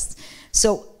as the rest.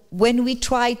 So when we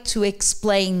try to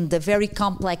explain the very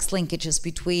complex linkages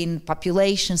between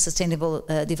population, sustainable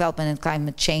development, and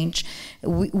climate change,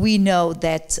 we know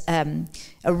that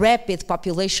a rapid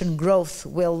population growth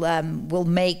will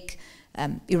make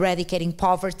eradicating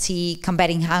poverty,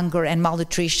 combating hunger and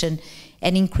malnutrition,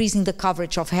 and increasing the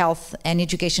coverage of health and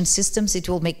education systems. It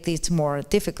will make it more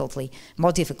difficult,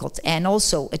 and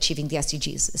also achieving the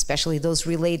SDGs, especially those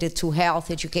related to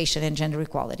health, education, and gender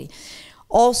equality.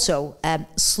 Also,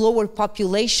 slower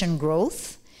population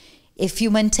growth, if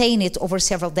you maintain it over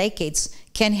several decades,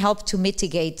 can help to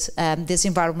mitigate this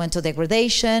environmental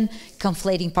degradation,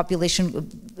 conflating population,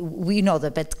 we know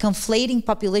that, but conflating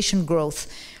population growth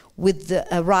with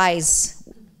the rise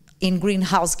in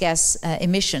greenhouse gas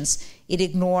emissions, it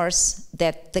ignores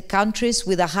that the countries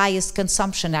with the highest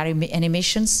consumption and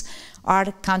emissions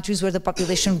are countries where the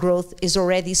population growth is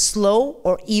already slow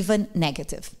or even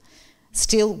negative.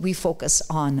 Still, we focus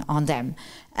on them.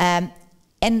 And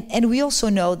we also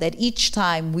know that each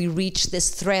time we reach this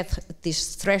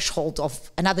threshold of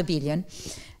another billion,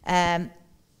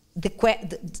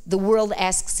 the world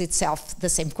asks itself the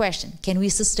same question: can we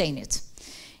sustain it?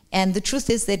 And the truth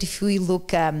is that if you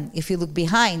look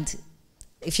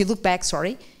back,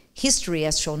 history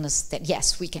has shown us that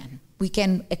yes, we can. We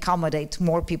can accommodate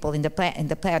more people in the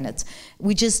planet.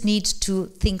 We just need to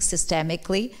think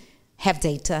systemically, have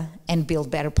data, and build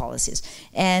better policies.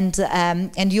 And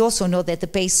you also know that the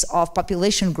pace of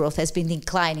population growth has been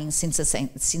declining since the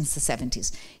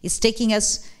 70s. It's taking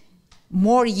us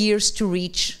more years to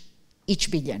reach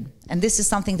each billion, and this is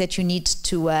something that you need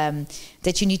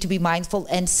to be mindful.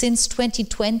 And since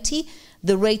 2020,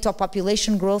 the rate of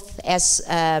population growth has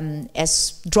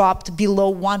dropped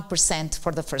below 1%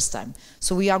 for the first time.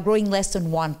 So we are growing less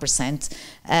than 1%,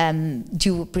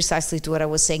 due precisely to what I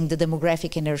was saying, the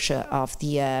demographic inertia of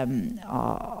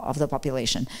the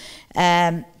population.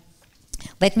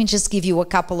 Let me just give you a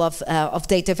couple of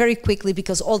data very quickly,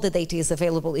 because all the data is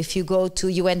available. If you go to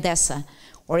UNDESA,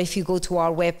 or if you go to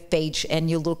our web page and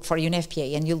you look for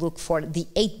UNFPA and you look for the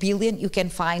 8 billion, you can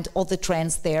find all the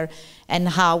trends there and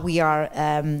how we are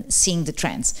seeing the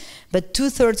trends. But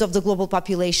 2/3 of the global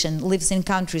population lives in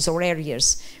countries or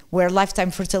areas where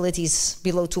lifetime fertility is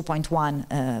below 2.1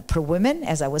 per woman,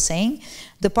 as I was saying.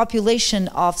 The population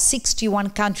of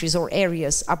 61 countries or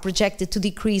areas are projected to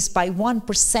decrease by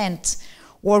 1%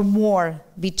 or more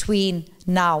between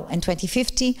now and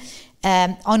 2050.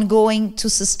 Ongoing to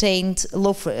sustained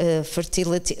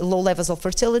low levels of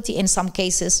fertility, in some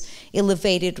cases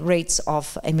elevated rates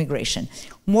of immigration.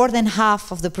 More than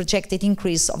half of the projected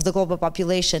increase of the global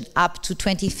population up to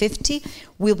 2050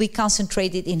 will be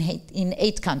concentrated in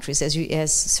 8 countries, as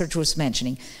Serge was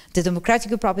mentioning: the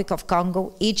Democratic Republic of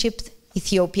Congo, Egypt,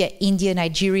 Ethiopia, India,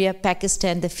 Nigeria,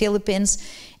 Pakistan, the Philippines,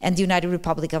 and the United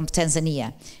Republic of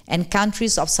Tanzania. And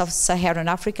countries of sub-Saharan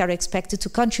Africa are expected to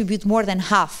contribute more than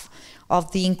half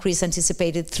of the increase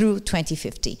anticipated through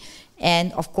 2050.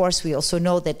 And of course, we also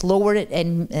know that lower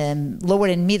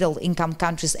and middle income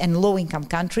countries and low income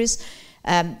countries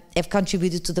have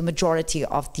contributed to the majority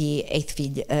of the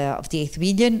 8th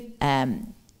billion,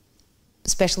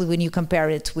 especially when you compare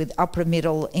it with upper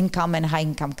middle income and high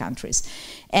income countries.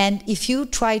 And if you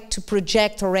try to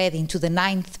project already into the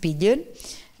 9th billion,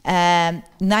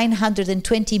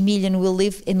 920 million will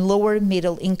live in lower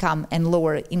middle income and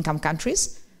lower income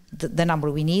countries, the number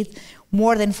we need.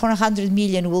 More than 400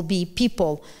 million will be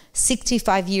people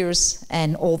 65 years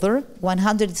and older.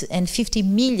 150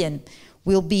 million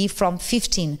will be from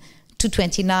 15 to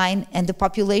 29, and the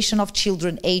population of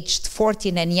children aged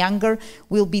 14 and younger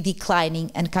will be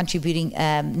declining and contributing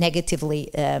negatively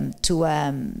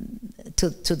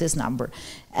to this number.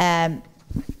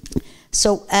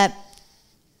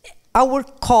 Our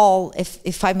call,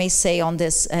 if I may say on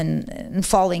this, and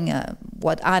following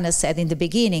what Anna said in the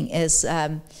beginning, is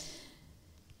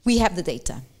we have the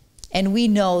data, and we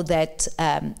know that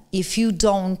if you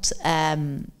don't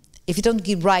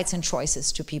give rights and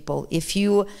choices to people, if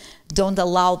you don't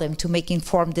allow them to make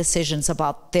informed decisions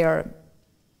about their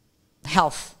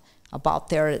health, about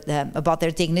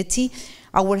their dignity,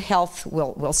 our health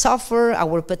will suffer,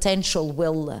 our potential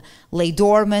will lay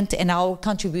dormant, and our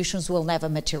contributions will never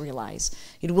materialize.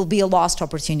 It will be a lost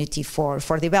opportunity for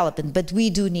development. But we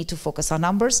do need to focus on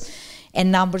numbers,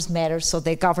 and numbers matter so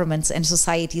that governments and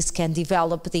societies can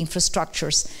develop the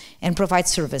infrastructures and provide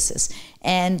services.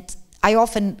 And I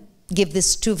often give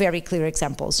this two very clear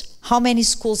examples. How many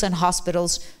schools and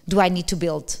hospitals do I need to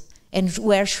build? And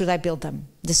where should I build them?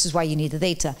 This is why you need the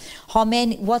data.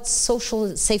 What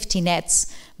social safety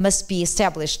nets must be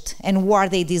established, and who are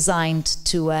they designed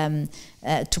to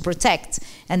protect?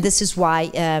 And this is why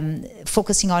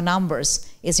focusing on numbers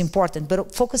is important.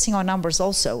 But focusing on numbers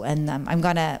also, and I'm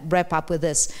going to wrap up with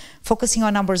this, focusing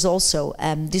on numbers also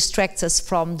distracts us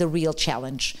from the real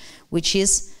challenge, which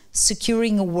is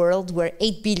securing a world where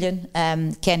 8 billion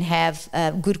can have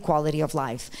good quality of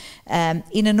life.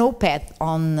 In an op-ed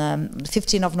on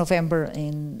 15th of November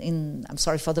I'm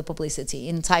sorry for the publicity,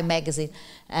 in Time magazine,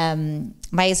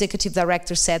 my executive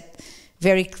director said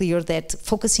very clear that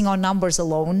focusing on numbers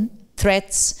alone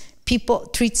treats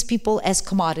people as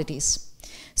commodities,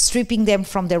 stripping them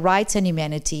from their rights and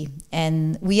humanity.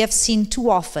 And we have seen too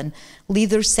often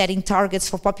leaders setting targets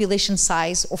for population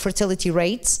size or fertility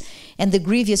rates and the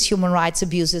grievous human rights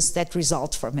abuses that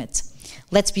result from it.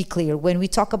 Let's be clear, when we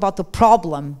talk about the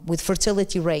problem with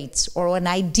fertility rates or an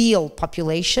ideal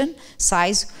population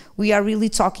size, we are really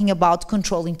talking about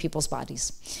controlling people's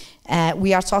bodies.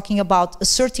 We are talking about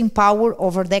asserting power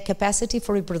over their capacity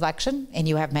for reproduction, and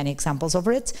you have many examples of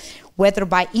it, whether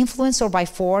by influence or by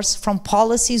force, from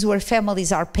policies where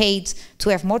families are paid to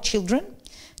have more children,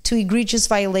 to egregious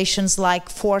violations like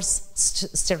forced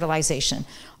sterilization,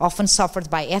 often suffered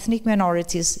by ethnic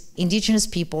minorities, indigenous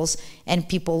peoples, and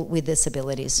people with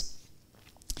disabilities.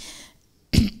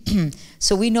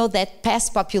 So we know that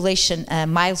past population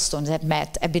milestones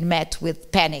have been met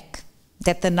with panic,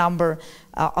 that the number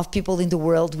of people in the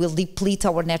world will deplete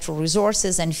our natural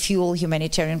resources and fuel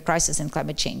humanitarian crisis and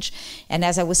climate change. And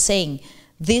as I was saying,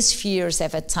 these fears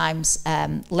have at times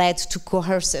led to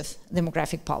coercive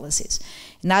demographic policies.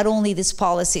 Not only these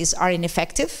policies are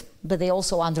ineffective, but they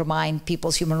also undermine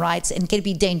people's human rights and can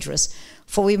be dangerous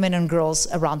for women and girls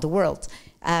around the world.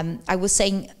 I was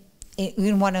saying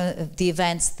in one of the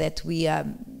events that we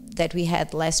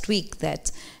had last week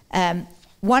that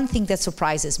one thing that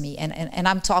surprises me, and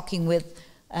I'm talking with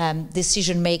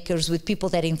decision makers, with people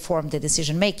that inform the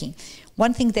decision making,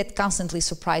 one thing that constantly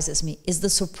surprises me is the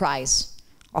surprise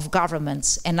of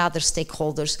governments and other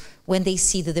stakeholders when they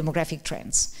see the demographic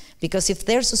trends. Because if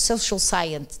there's a social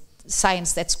science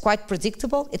that's quite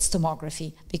predictable, it's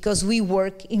demography, because we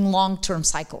work in long-term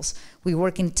cycles. We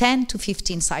work in 10 to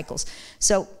 15 cycles.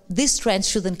 So these trends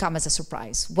shouldn't come as a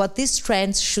surprise. What these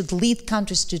trends should lead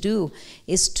countries to do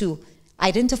is to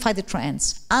identify the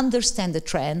trends, understand the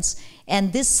trends,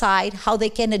 and decide how they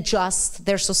can adjust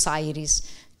their societies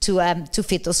to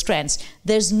fit those trends.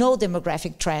 There's no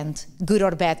demographic trend, good or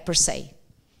bad per se.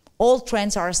 All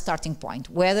trends are a starting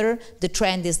point, whether the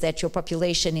trend is that your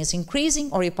population is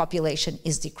increasing or your population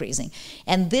is decreasing.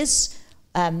 And this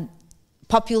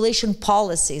population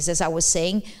policies, as I was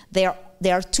saying, they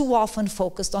are too often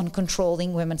focused on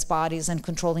controlling women's bodies and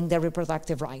controlling their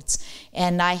reproductive rights.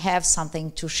 And I have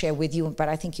something to share with you, but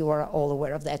I think you are all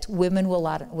aware of that. Women will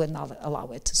not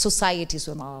allow it. Societies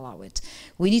will not allow it.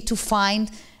 We need to find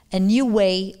a new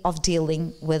way of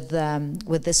dealing with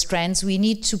these trends. We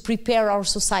need to prepare our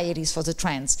societies for the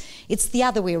trends. It's the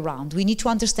other way around. We need to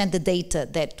understand the data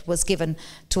that was given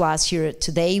to us here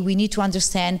today. We need to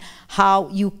understand how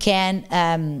you can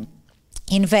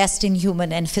invest in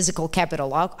human and physical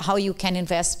capital, how you can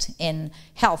invest in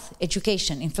health,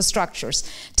 education, infrastructures,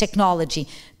 technology,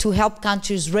 to help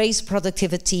countries raise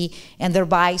productivity and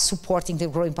thereby supporting the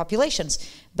growing populations.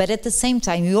 But at the same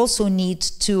time, you also need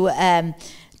to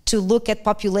look at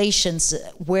populations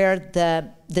where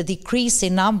the decrease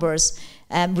in numbers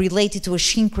related to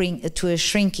a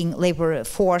shrinking labor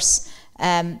force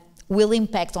will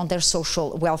impact on their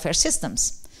social welfare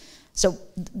systems. So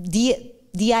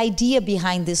the idea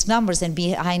behind these numbers and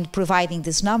behind providing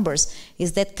these numbers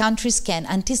is that countries can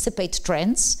anticipate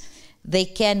trends, they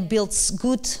can build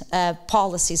good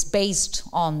policies based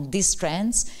on these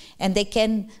trends, and they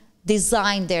can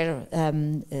design their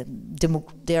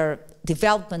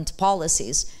development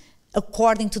policies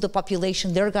according to the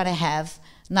population they're going to have,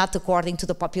 not according to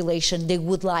the population they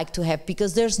would like to have,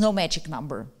 because there's no magic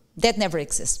number. That never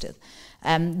existed.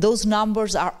 Those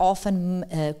numbers are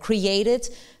often created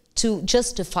to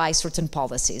justify certain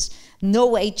policies.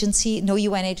 No agency, no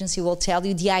UN agency will tell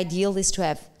you the ideal is to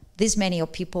have this many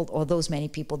of people or those many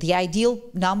people. The ideal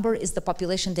number is the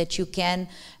population that you can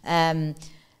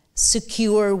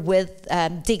secure with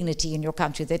dignity in your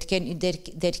country,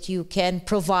 that you can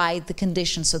provide the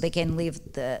conditions so they can live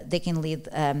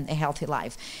a healthy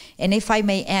life. And if I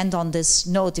may end on this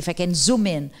note, if I can zoom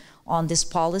in on these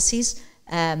policies,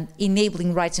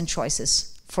 enabling rights and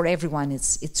choices for everyone,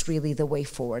 it's really the way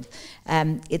forward.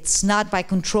 It's not by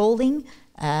controlling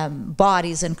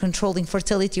bodies and controlling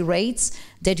fertility rates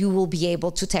that you will be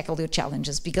able to tackle your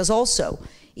challenges, because also,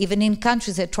 even in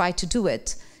countries that try to do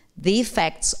it, the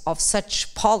effects of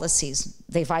such policies,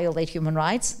 they violate human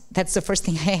rights. That's the first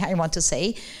thing I want to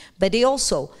say. But they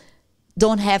also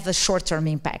don't have a short-term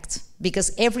impact,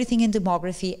 because everything in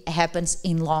demography happens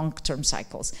in long-term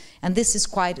cycles. And this is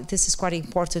quite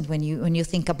important when you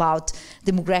think about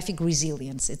demographic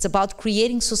resilience. It's about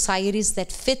creating societies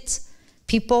that fit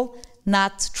people,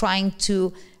 not trying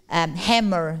to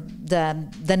hammer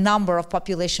the number of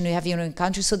population you have in your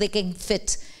country so they can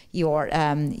fit your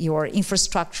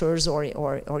infrastructures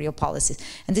or your policies.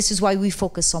 And this is why we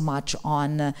focus so much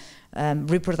on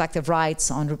reproductive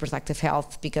rights, on reproductive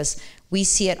health, because we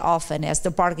see it often as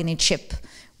the bargaining chip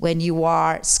when you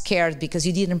are scared because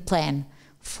you didn't plan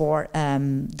for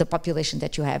the population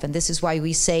that you have. And this is why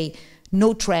we say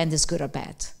no trend is good or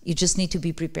bad. You just need to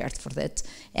be prepared for that.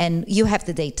 And you have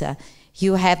the data.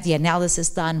 You have the analysis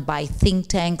done by think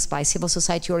tanks, by civil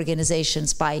society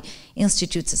organizations, by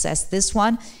institutes such as this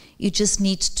one. You just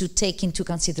need to take into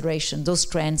consideration those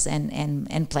trends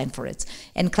and plan for it.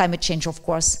 And climate change, of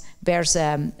course, bears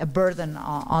a burden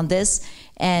on this.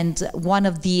 And one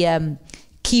of the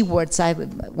keywords,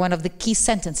 one of the key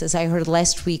sentences I heard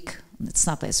last week, it's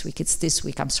not last week, it's this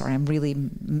week, I'm sorry, I'm really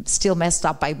still messed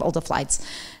up by all the flights,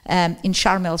 in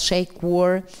Sharm el-Sheikh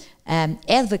were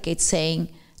advocates saying,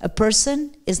 a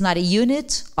person is not a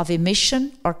unit of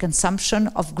emission or consumption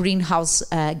of greenhouse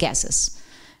gases.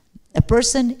 A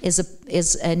person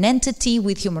is an entity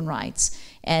with human rights.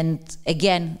 And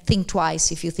again, think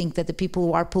twice if you think that the people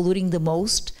who are polluting the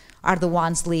most are the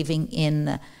ones living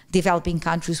in developing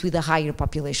countries with the higher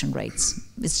population rates.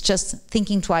 It's just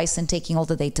thinking twice and taking all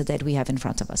the data that we have in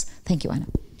front of us. Thank you, Anna.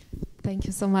 Thank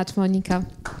you so much, Monica.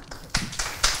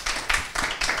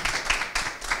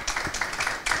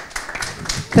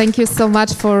 Thank you so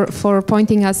much for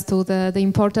pointing us to the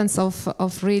importance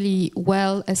of really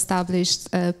well-established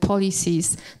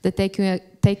policies that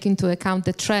take into account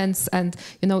the trends. And,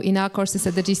 you know, in our courses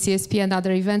at the GCSP and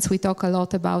other events, we talk a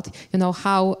lot about, you know,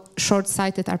 how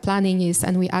short-sighted our planning is,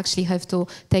 and we actually have to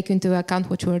take into account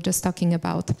what we were just talking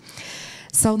about.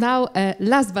 So now,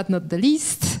 last but not the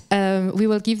least, we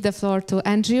will give the floor to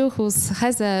Andrew, who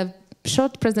has a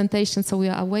short presentation, so we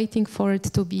are waiting for it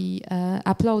to be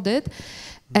uploaded.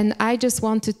 And I just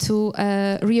wanted to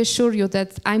reassure you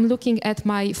that I'm looking at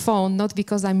my phone, not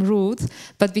because I'm rude,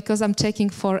 but because I'm checking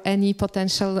for any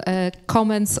potential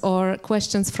comments or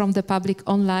questions from the public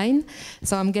online.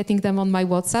 So I'm getting them on my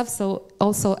WhatsApp. So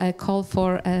also a call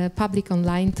for public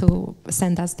online to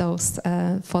send us those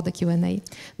for the Q&A.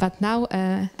 But now,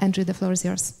 Andrew, the floor is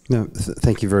yours. No,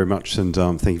 thank you very much. And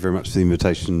thank you very much for the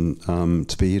invitation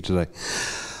to be here today.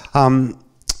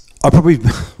 I probably,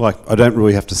 I don't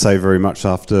really have to say very much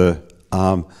after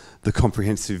the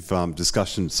comprehensive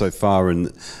discussion so far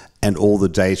and all the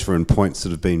data and points that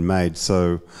have been made.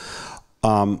 So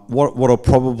what I'll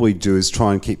probably do is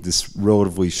try and keep this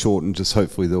relatively short, and just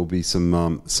hopefully there'll be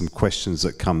some questions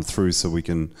that come through so we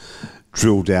can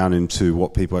drill down into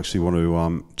what people actually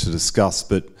want to discuss.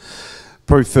 But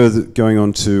probably further going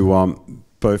on to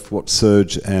both what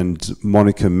Serge and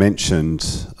Monica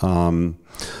mentioned,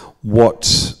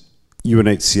 what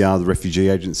UNHCR, the refugee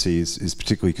agency, is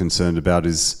particularly concerned about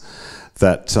is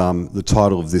that the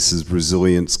title of this is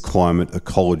Resilience, Climate,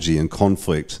 Ecology and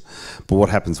Conflict. But what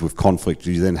happens with conflict?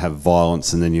 You then have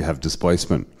violence and then you have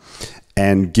displacement.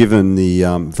 And given the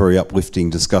very uplifting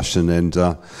discussion and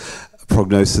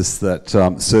prognosis that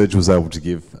Serge was able to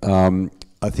give,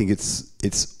 I think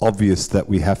it's obvious that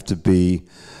we have to be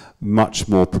much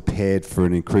more prepared for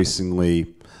an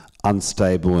increasingly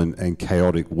unstable and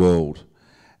chaotic world.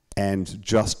 And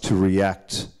just to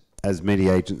react, as many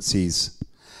agencies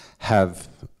have,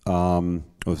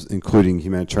 including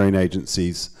humanitarian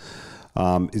agencies,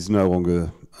 is no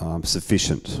longer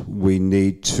sufficient. We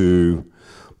need to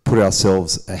put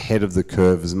ourselves ahead of the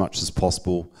curve as much as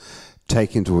possible,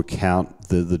 take into account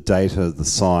the data, the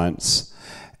science,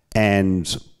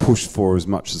 and push for as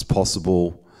much as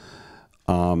possible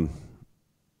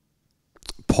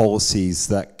policies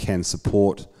that can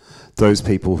support those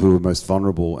people who are most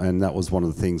vulnerable. And that was one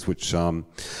of the things which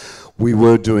we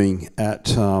were doing at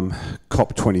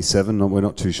COP27, and we're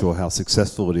not too sure how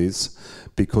successful it is,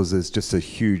 because there's just a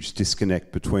huge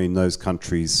disconnect between those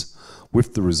countries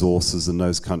with the resources and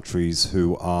those countries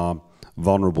who are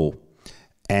vulnerable.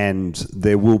 And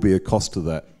there will be a cost to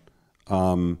that.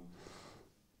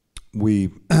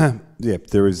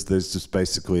 There's just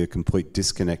basically a complete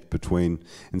disconnect between,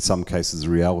 in some cases, the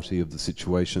reality of the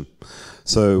situation.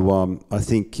 So I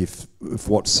think if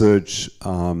what Serge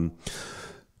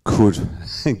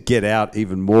could get out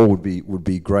even more would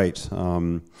be great,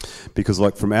 because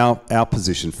like from our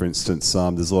position, for instance,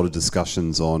 there's a lot of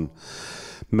discussions on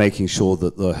making sure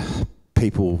that the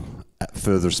people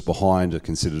furthest behind are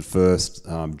considered first,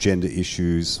 gender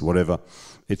issues, whatever.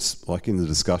 It's like in the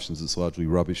discussions, it's largely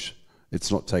rubbish. It's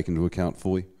not taken into account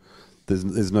fully.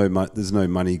 There's no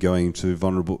money going into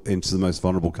the most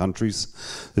vulnerable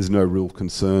countries. There's no real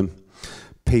concern.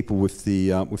 People with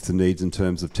the needs in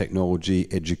terms of technology,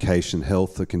 education,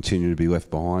 health are continuing to be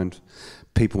left behind.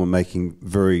 People are making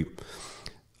very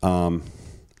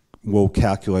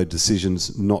well-calculated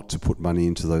decisions not to put money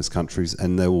into those countries,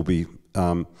 and there will be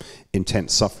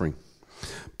intense suffering.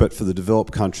 But for the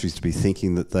developed countries to be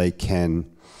thinking that they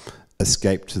can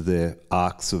escape to their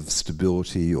arcs of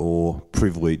stability or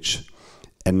privilege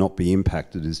and not be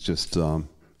impacted is just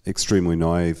extremely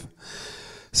naive.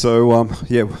 So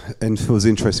yeah, and it was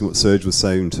interesting what Serge was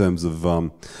saying in terms of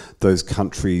those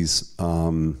countries,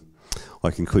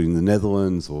 like including the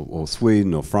Netherlands or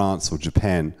Sweden or France or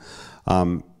Japan.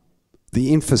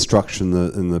 The infrastructure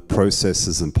and the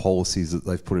processes and policies that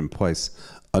they've put in place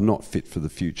are not fit for the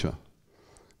future.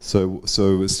 So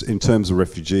in terms of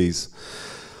refugees,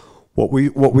 what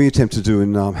we attempted to do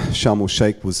in Sharm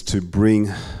el-Sheikh was to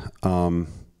bring the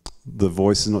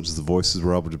voices, not just the voices,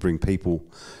 we're able to bring people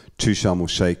to Sharm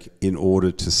el-Sheikh in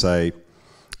order to say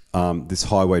this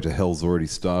highway to hell's already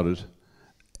started,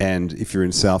 and if you're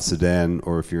in South Sudan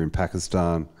or if you're in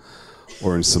Pakistan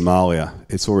or in Somalia,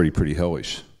 it's already pretty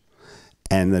hellish.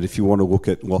 And that if you want to look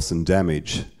at loss and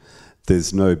damage,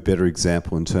 there's no better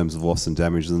example in terms of loss and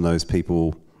damage than those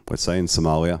people, let's say in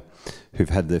Somalia, who've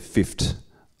had their fifth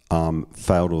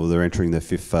failed, or they're entering their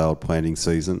fifth failed planting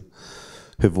season,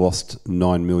 who've lost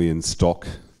 9 million stock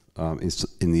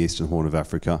in the Eastern Horn of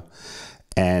Africa.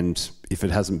 And if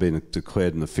it hasn't been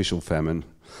declared an official famine,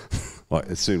 like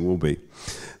it soon will be.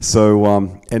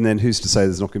 So, and then who's to say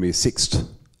there's not going to be a sixth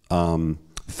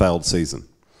failed season?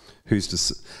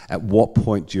 At what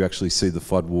point do you actually see the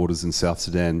floodwaters in South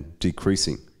Sudan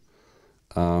decreasing?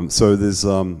 So there's,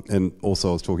 and also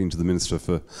I was talking to the Minister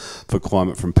for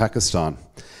Climate from Pakistan,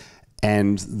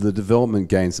 and the development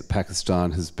gains that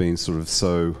Pakistan has been sort of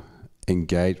so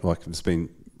engaged, like it's been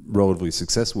relatively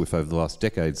successful with over the last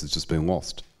decades, it's just been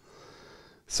lost.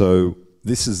 So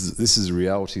this is a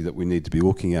reality that we need to be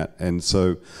looking at. And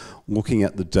so looking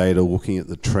at the data, looking at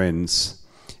the trends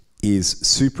is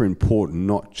super important,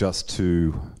 not just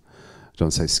to, I don't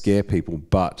want to say scare people,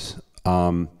 but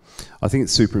I think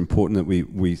it's super important that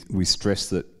we stress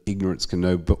that ignorance can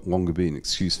no longer be an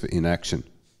excuse for inaction.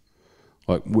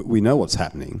 Like, we know what's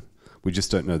happening, we just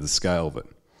don't know the scale of it.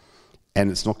 And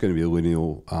it's not going to be a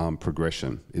linear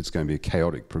progression, it's going to be a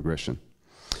chaotic progression.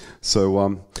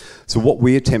 So, so what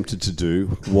we attempted to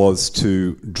do was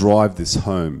to drive this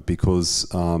home, because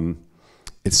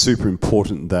it's super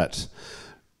important that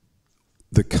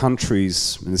the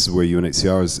countries, and this is where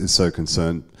UNHCR is so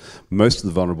concerned, most of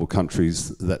the vulnerable countries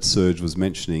that Serge was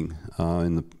mentioning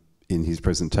in his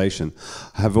presentation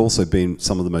have also been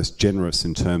some of the most generous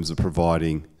in terms of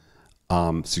providing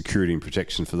security and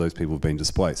protection for those people who've been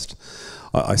displaced.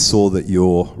 I saw that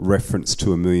your reference to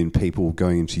 1 million people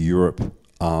going into Europe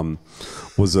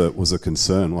was a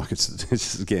concern. Like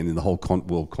it's again in the whole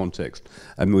world context,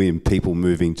 1 million people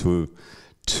moving to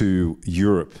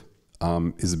Europe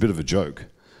is a bit of a joke.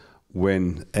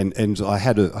 And I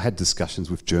had discussions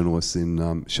with journalists in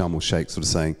Sharm el-Sheikh, sort of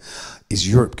saying, is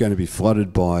Europe going to be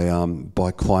flooded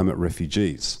by climate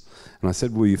refugees? And I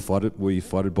said, were you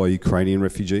flooded by Ukrainian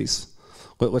refugees?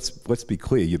 But let's be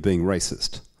clear, you're being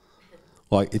racist.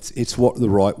 Like it's what the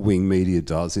right-wing media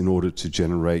does in order to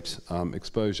generate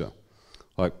exposure.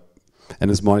 Like, and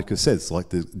as Mónica says, like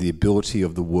the ability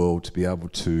of the world to be able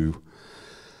to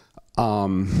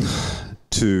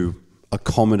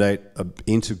accommodate,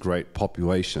 integrate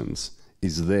populations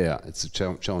is there. It's a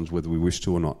challenge whether we wish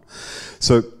to or not.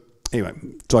 So anyway,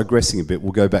 digressing a bit,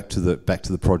 we'll go back to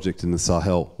the project in the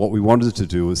Sahel. What we wanted to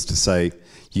do was to say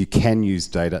you can use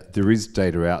data. There is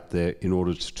data out there in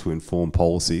order to inform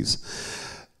policies.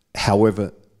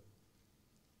 However,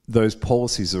 those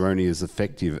policies are only as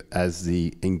effective as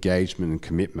the engagement and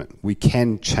commitment. We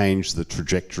can change the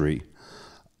trajectory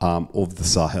of the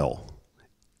Sahel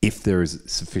if there is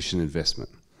sufficient investment,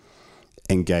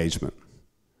 engagement,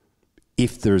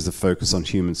 if there is a focus on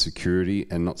human security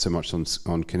and not so much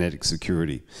on kinetic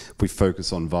security. If we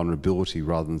focus on vulnerability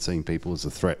rather than seeing people as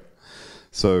a threat.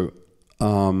 So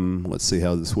let's see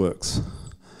how this works.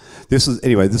 This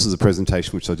is a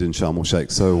presentation which I did in Sharm el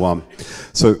Sheikh. So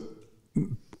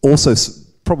also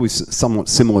probably somewhat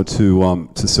similar to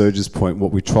Serge's point,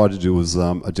 what we tried to do was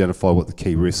identify what the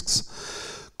key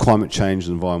risks: climate change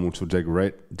and environmental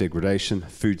degradation,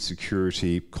 food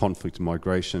security, conflict and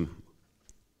migration,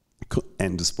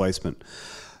 and displacement.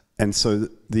 And so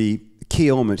the key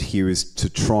element here is to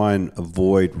try and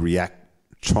avoid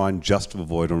just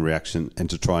avoid on reaction and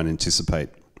to try and anticipate.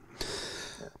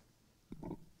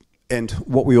 And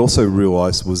what we also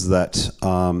realised was that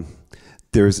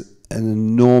there is an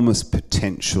enormous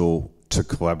potential to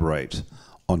collaborate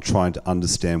on trying to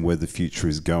understand where the future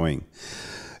is going.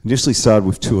 Initially started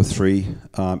with 2 or 3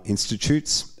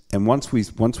 institutes, and once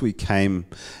we came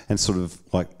and sort of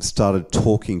like started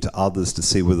talking to others to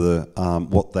see whether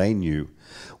what they knew,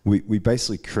 we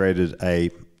basically created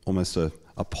almost a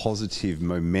positive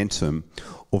momentum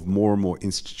of more and more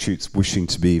institutes wishing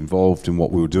to be involved in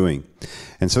what we were doing.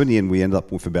 And so in the end, we ended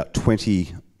up with about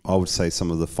 20, I would say, some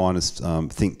of the finest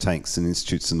think tanks and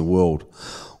institutes in the world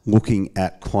looking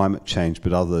at climate change,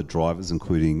 but other drivers,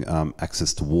 including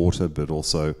access to water, but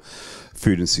also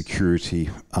food insecurity,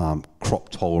 crop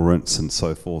tolerance, and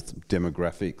so forth,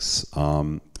 demographics,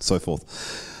 so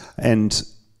forth. And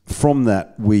from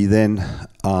that, we then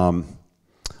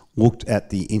looked at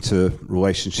the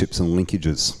interrelationships and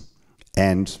linkages.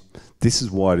 And this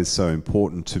is why it is so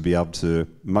important to be able to,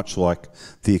 much like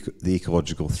the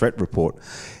Ecological Threat Report,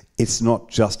 it's not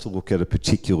just to look at a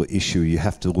particular issue, you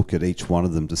have to look at each one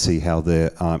of them to see how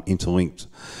they're interlinked.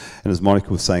 And as Mónica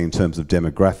was saying in terms of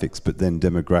demographics, but then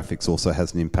demographics also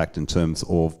has an impact in terms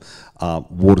of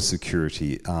water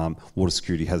security. Water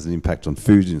security has an impact on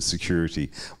food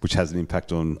insecurity, which has an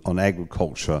impact on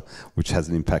agriculture, which has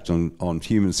an impact on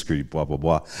human security, blah, blah,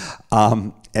 blah.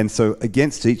 And so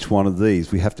against each one of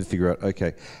these, we have to figure out,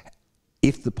 okay,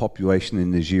 if the population in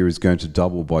Niger is going to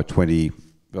double by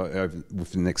within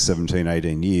the next 17,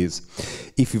 18 years,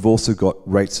 if you've also got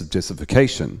rates of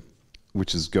desertification,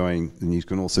 which is going, and you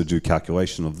can also do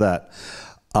calculation of that,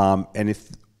 and if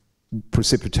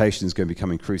precipitation is going to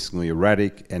become increasingly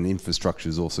erratic and infrastructure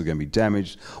is also going to be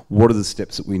damaged, what are the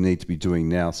steps that we need to be doing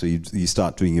now? So you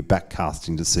start doing your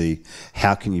backcasting to see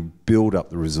how can you build up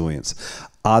the resilience.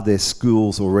 Are there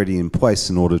schools already in place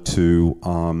in order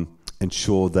to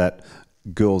ensure that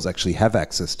girls actually have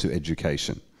access to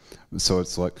education? So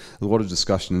it's like a lot of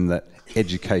discussion in that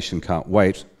education can't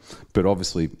wait, but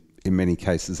obviously in many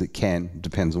cases it can,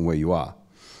 depends on where you are.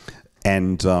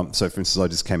 And so for instance, I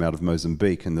just came out of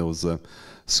Mozambique and there was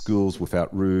schools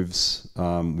without roofs,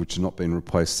 which have not been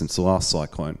replaced since the last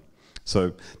cyclone.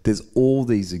 So there's all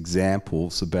these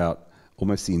examples about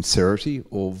almost the sincerity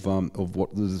of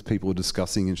what the people are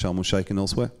discussing in Sharm el Sheikh and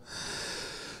elsewhere.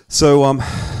 So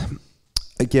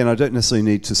again, I don't necessarily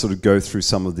need to sort of go through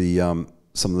some of the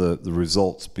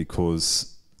results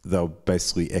because they'll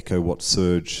basically echo what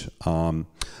Serge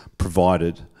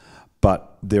provided,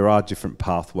 but there are different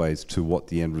pathways to what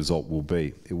the end result will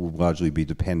be. It will largely be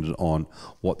dependent on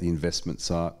what the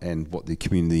investments are and what the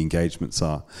community engagements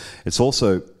are. It's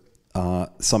also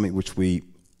something which we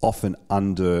often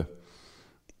underestimate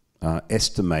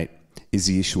is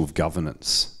the issue of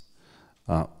governance.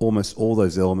 Almost all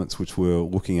those elements which we were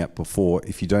looking at before,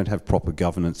 if you don't have proper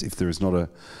governance, if there is not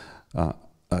a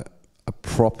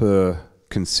proper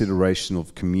consideration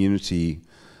of community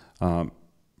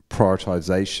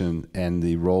prioritization and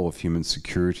the role of human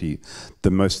security,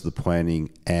 then most of the planning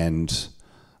and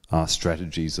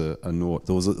strategies are not.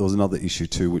 There was another issue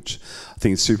too, which I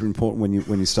think is super important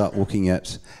when you start looking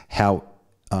at how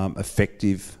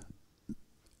effective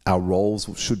our roles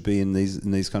should be in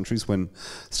these countries. When I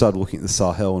started looking at the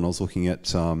Sahel and I was looking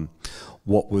at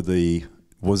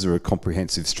was there a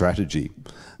comprehensive strategy?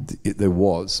 There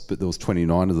was, but there was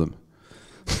 29 of them.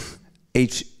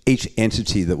 Each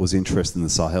entity that was interested in the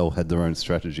Sahel had their own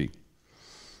strategy.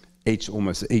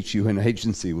 Almost each UN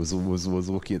agency was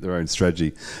looking at their own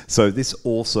strategy. So this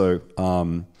also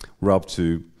we're able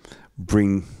to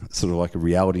bring sort of like a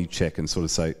reality check and sort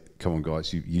of say, come on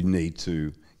guys, you need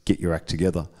to get your act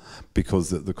together, because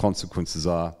the consequences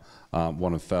are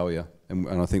one of failure.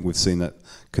 And I think we've seen that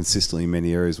consistently in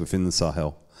many areas within the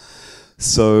Sahel.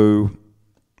 So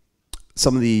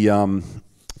some of the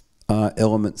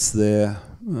elements there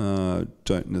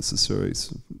don't necessarily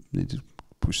need to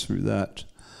push through that.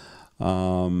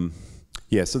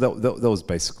 Yeah, so that was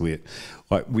basically it.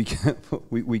 Like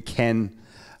we can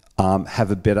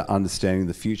have a better understanding of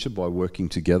the future by working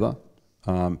together.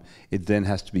 It then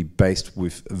has to be based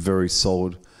with very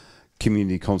solid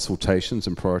community consultations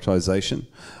and prioritization.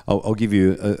 I'll give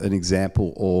you an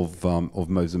example of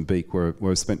Mozambique, where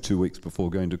I spent 2 weeks before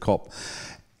going to COP,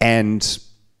 and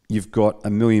you've got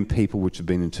 1 million people which have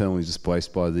been internally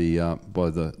displaced by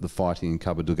the fighting in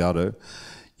Cabo Delgado.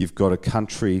 You've got a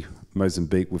country,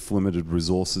 Mozambique, with limited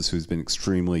resources, who's been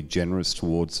extremely generous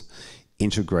towards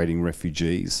integrating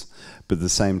refugees, but at the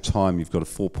same time you've got a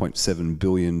 $4.7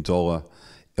 billion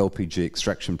LPG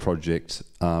extraction project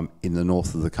in the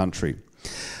north of the country.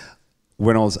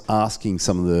 When I was asking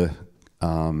some of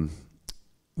the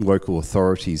local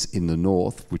authorities in the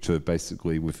north, which are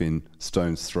basically within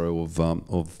stone's throw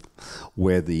of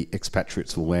where the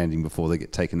expatriates were landing before they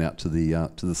get taken out to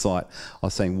the site, I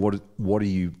was saying, what are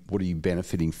you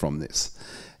benefiting from this?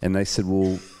 And they said,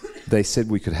 well,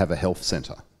 we could have a health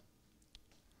centre.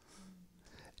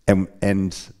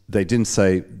 And they didn't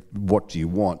say, what do you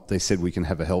want? They said, we can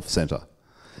have a health centre.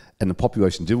 And the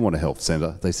population didn't want a health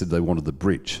centre. They said they wanted the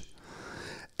bridge.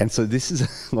 And so this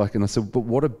is like, and I said, but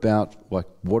what about, like,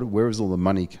 where is all the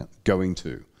money going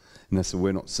to? And they said,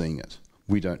 we're not seeing it.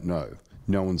 We don't know.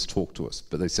 No one's talked to us.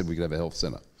 But they said we could have a health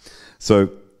centre. So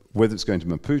whether it's going to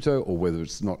Maputo or whether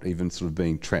it's not even sort of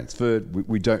being transferred,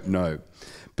 we don't know.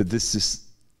 But this is,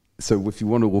 so if you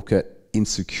want to look at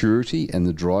insecurity and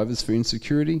the drivers for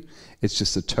insecurity, it's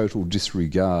just a total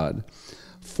disregard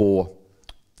for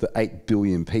the 8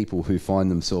 billion people who find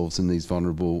themselves in these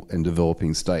vulnerable and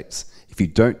developing states. If you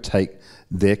don't take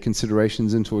their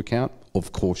considerations into account,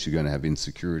 of course you're going to have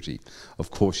insecurity. Of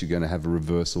course you're going to have a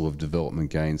reversal of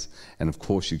development gains. And of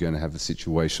course you're going to have a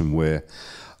situation where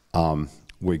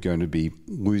we're going to be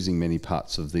losing many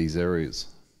parts of these areas.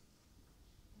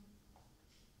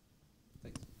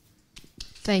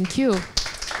 Thank you.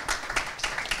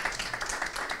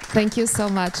 Thank you so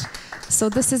much. So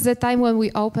this is the time when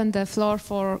we open the floor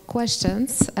for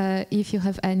questions. If you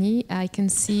have any, I can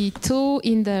see 2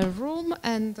 in the room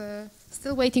and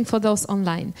still waiting for those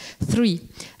online. 3.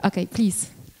 Okay,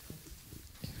 please.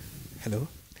 Hello.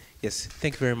 Yes,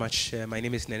 thank you very much. My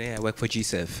name is Nene. I work for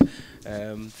GCSP.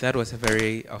 That was a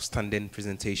very outstanding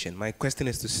presentation. My question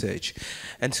is to Serge.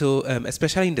 And so,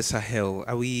 especially in the Sahel,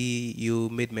 you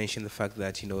made mention the fact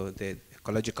that, the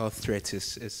ecological threat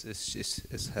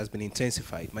has been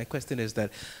intensified. My question is that,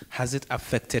 has it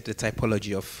affected the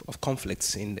typology of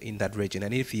conflicts in that region?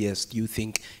 And if yes, do you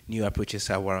think new approaches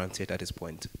are warranted at this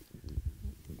point?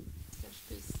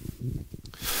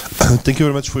 Thank you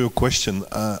very much for your question.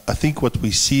 I think what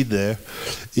we see there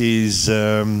is,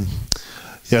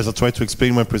 as I tried to explain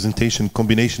in my presentation,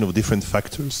 combination of different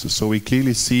factors. So we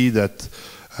clearly see that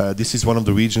this is one of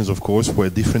the regions, of course, where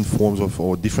different forms of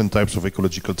or different types of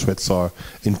ecological threats are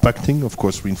impacting, of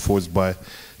course, reinforced by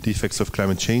the effects of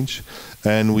climate change.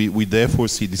 And we therefore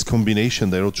see this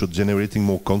combination there also generating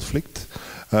more conflict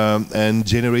and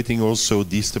generating also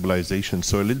destabilization.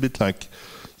 So a little bit like,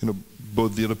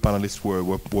 both the other panelists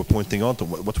were pointing out,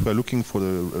 what we're looking for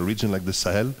a region like the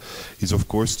Sahel is, of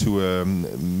course, to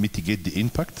mitigate the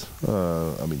impact.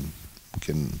 I mean, we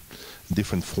can,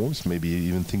 different forms, maybe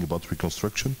even think about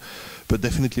reconstruction, but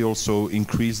definitely also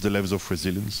increase the levels of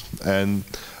resilience.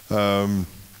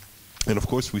 And of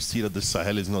course, we see that the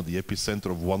Sahel is not the epicenter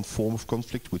of one form of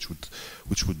conflict, which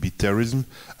would be terrorism,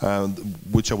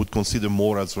 which I would consider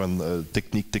more as one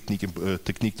technique,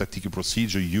 tactical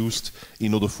procedure used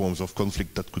in other forms of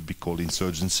conflict that could be called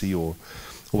insurgency or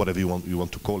whatever you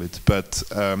want to call it. But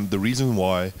the reason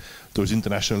why those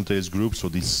international terrorist groups or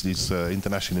these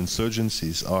international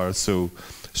insurgencies are so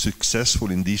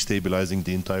successful in destabilizing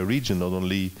the entire region, not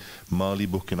only Mali,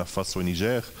 Burkina Faso,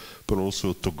 Niger, but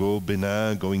also Togo,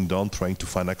 Benin, going down, trying to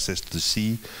find access to the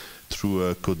sea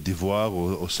through Côte d'Ivoire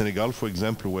or Senegal, for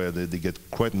example, where they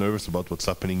get quite nervous about what's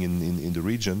happening in the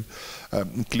region.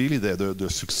 Clearly, the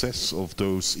success of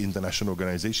those international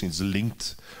organizations is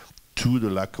linked to the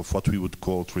lack of what we would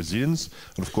call resilience,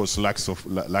 and of course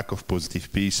lack of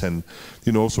positive peace. And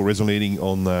also resonating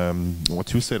on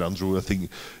what you said, Andrew, I think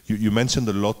you mentioned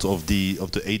a lot of the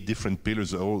 8 different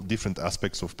pillars, all different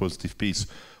aspects of positive peace.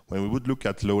 when we would look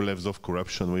at low levels of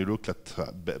corruption, when we look at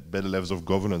better levels of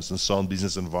governance and sound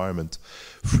business environment,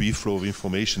 free flow of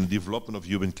information, development of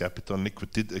human capital, and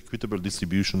equitable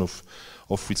distribution of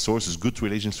resources, good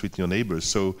relations with your neighbors.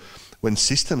 So when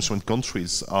systems, when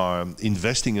countries are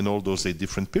investing in all those 8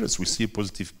 different pillars, we see a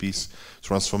positive peace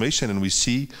transformation, and we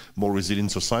see more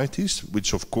resilient societies,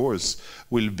 which of course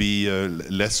will be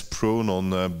less prone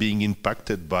on being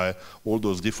impacted by all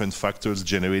those different factors,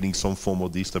 generating some form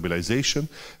of destabilization,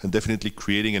 and definitely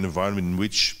creating an environment in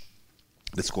which,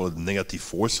 let's call it, negative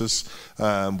forces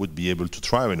would be able to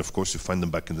thrive. And of course, you find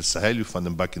them back in the Sahel, you find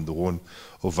them back in the Horn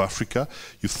of Africa,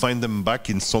 you find them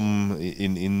back in some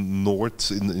in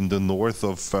the north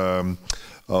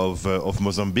of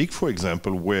Mozambique, for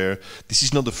example, where this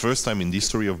is not the first time in the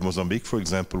history of Mozambique, for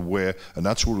example, where a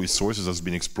natural resources has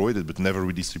been exploited but never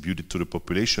redistributed to the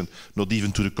population, not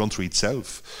even to the country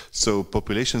itself. So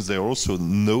populations there also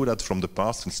know that from the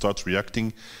past and start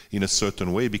reacting in a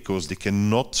certain way because they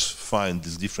cannot find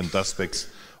these different aspects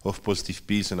of positive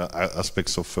peace and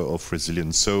aspects of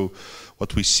resilience. So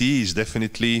what we see is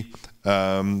definitely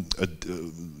a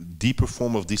deeper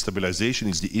form of destabilization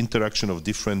is the interaction of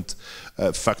different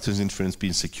factors influence peace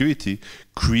and security,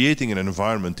 creating an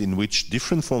environment in which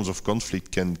different forms of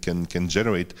conflict can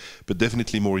generate, but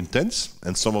definitely more intense,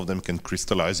 and some of them can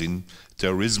crystallize in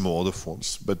terrorism or other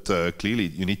forms. But clearly,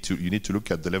 you need to look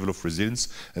at the level of resilience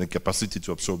and the capacity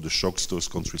to absorb the shocks those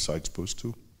countries are exposed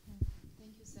to.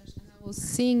 Thank you, Serge. And I was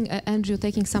seeing Andrew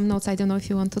taking some notes. I don't know if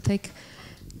you want to take.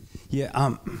 Yeah,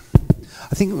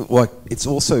 I think like it's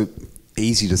also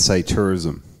easy to say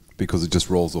terrorism because it just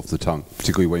rolls off the tongue,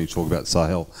 particularly when you talk about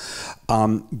Sahel.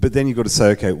 But then you've got to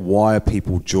say, okay, why are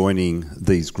people joining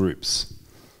these groups?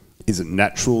 Is it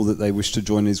natural that they wish to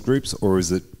join these groups, or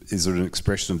is it an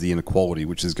expression of the inequality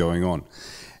which is going on?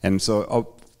 And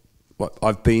so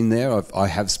I've been there. I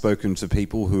have spoken to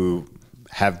people who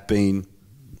have been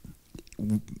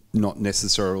not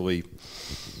necessarily,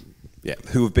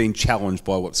 who have been challenged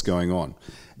by what's going on.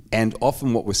 And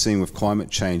often what we're seeing with climate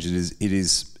change is it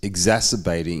is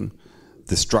exacerbating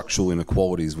the structural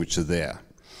inequalities which are there.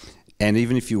 And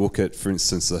even if you look at, for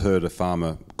instance, the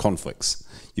herder-farmer conflicts,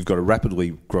 you've got a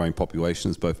rapidly growing population,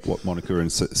 as both what Mónica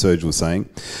and Serge were saying.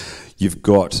 You've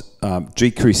got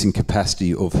decreasing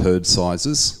capacity of herd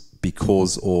sizes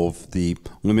because of the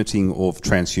limiting of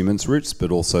transhumance routes, but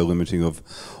also limiting of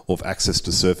access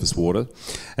to surface water.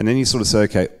 And then you sort of say,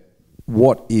 okay,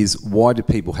 why do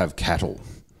people have cattle?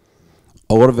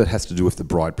 A lot of it has to do with the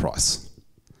bride price.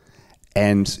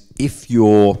 And if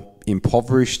you're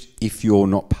impoverished, if you're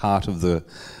not part of the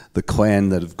clan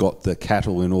that have got the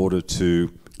cattle in order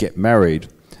to get married,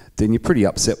 then you're pretty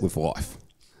upset with life.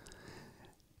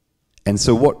 And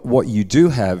so what you do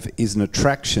have is an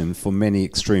attraction for many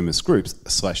extremist groups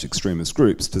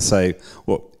to say,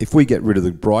 well, if we get rid of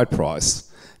the bride price,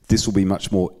 this will be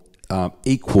much more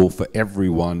equal for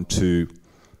everyone to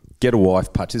get a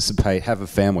wife, participate, have a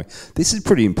family. This is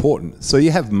pretty important. So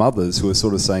you have mothers who are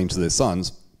sort of saying to their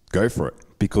sons, go for it,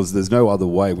 because there's no other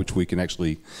way which we can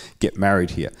actually get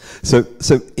married here. So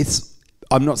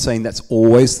I'm not saying that's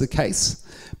always the case,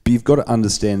 but you've got to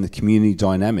understand the community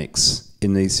dynamics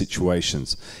in these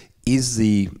situations. Is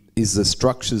the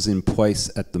structures in place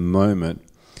at the moment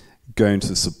going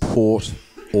to support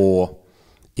or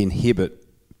inhibit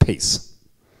peace?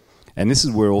 And this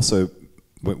is where also,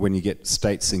 when you get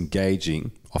states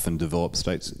engaging, often developed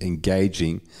states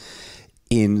engaging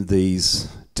in these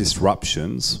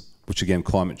disruptions, which again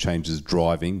climate change is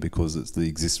driving because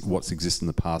it's what's existed in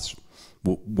the past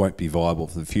won't be viable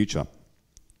for the future.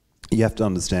 You have to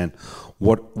understand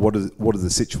what are the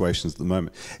situations at the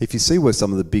moment. If you see where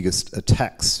some of the biggest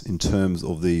attacks in terms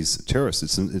of these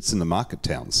terrorists, it's in the market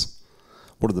towns.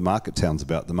 What are the market towns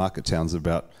about? The market towns are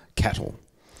about cattle.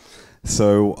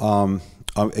 So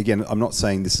again, I'm not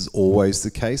saying this is always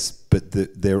the case, but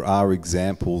there are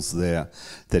examples there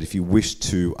that if you wish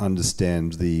to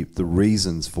understand the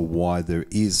reasons for why there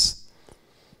is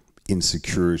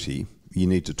insecurity, you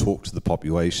need to talk to the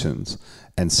populations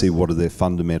and see what are their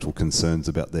fundamental concerns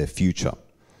about their future.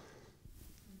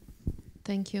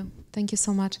 Thank you. Thank you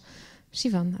so much.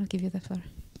 Siobhan, I'll give you the floor.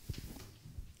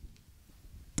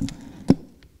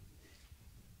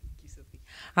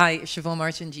 Hi, Siobhan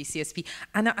Martin, GCSP.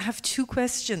 And I have 2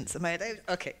 questions. Am I allowed?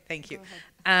 Okay, thank you.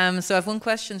 So I have one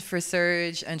question for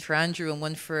Serge and for Andrew, and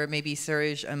one for maybe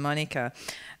Serge and Mónica.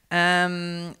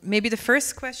 Maybe the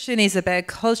first question is about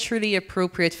culturally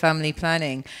appropriate family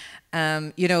planning.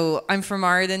 You know, I'm from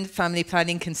Ireland. Family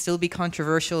planning can still be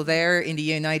controversial there. In the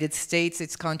United States,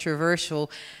 it's controversial.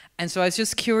 And so I was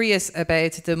just curious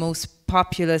about the most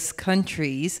populous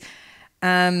countries.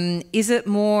 Is it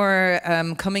more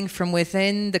coming from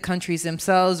within the countries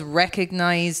themselves,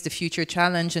 recognize the future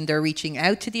challenge and they're reaching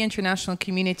out to the international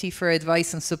community for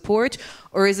advice and support?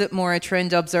 Or is it more a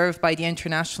trend observed by the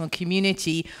international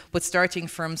community, but starting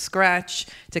from scratch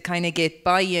to kind of get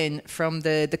buy-in from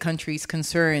the countries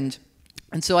concerned?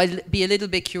 And so I'd be a little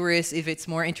bit curious if it's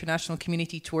more international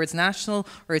community towards national,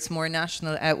 or it's more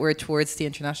national outward towards the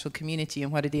international community,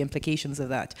 and what are the implications of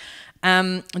that?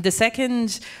 The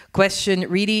second question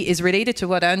really is related to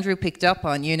what Andrew picked up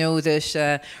on, you know,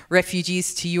 that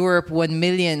refugees to Europe, 1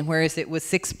 million, whereas it was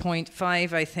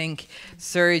 6.5, I think,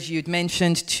 Serge, you'd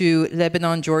mentioned, to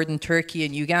Lebanon, Jordan, Turkey,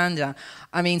 and Uganda.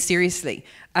 I mean, seriously.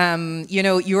 You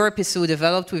know, Europe is so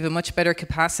developed, we have a much better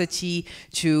capacity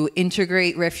to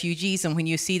integrate refugees, and when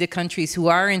you see the countries who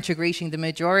are integrating the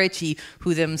majority,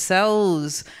 who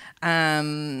themselves are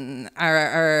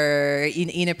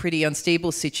in a pretty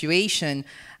unstable situation.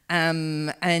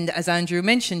 And as Andrew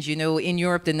mentioned, you know, in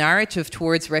Europe, the narrative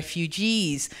towards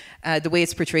refugees, the way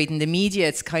it's portrayed in the media,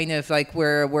 it's kind of like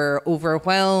we're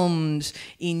overwhelmed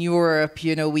in Europe,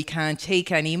 you know, we can't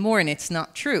take any more, and it's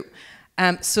not true.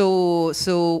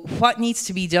 So what needs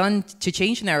to be done to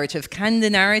change the narrative? Can the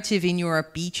narrative in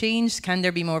Europe be changed? Can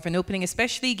there be more of an opening,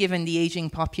 especially given the aging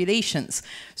populations?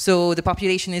 So the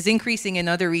population is increasing in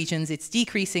other regions, it's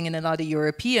decreasing in a lot of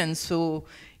Europeans, so,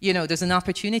 you know, there's an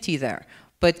opportunity there.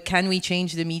 But can we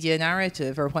change the media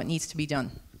narrative, or what needs to be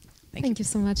done? Thank you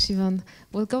so much, Yvonne.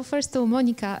 We'll go first to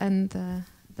Mónica and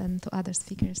then to other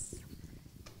speakers.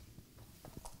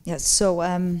 Yes, so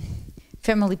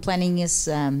family planning is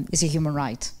a human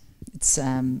right. It's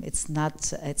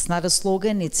not a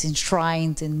slogan. It's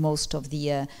enshrined in most of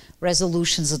the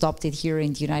resolutions adopted here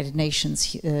in the United Nations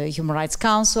Human Rights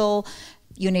Council.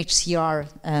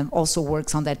 UNHCR also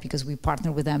works on that because we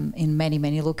partner with them in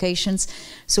many locations.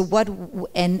 So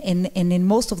and in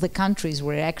most of the countries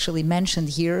where actually mentioned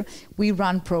here, we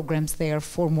run programs there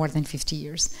for more than 50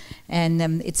 years. And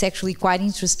it's actually quite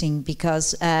interesting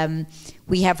because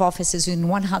we have offices in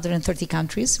 130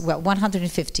 countries, well,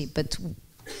 150, but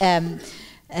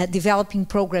developing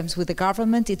programs with the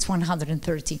government, it's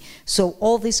 130. So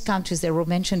all these countries that were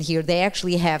mentioned here, they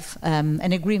actually have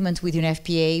an agreement with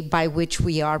UNFPA by which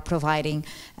we are providing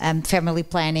family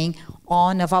planning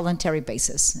on a voluntary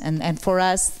basis. And for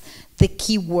us, the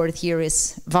key word here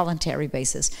is voluntary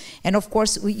basis. And of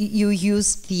course, you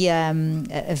use the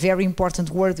a very important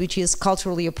word, which is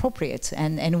culturally appropriate.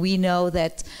 And we know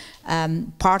that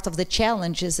part of the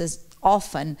challenge is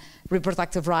often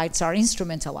reproductive rights are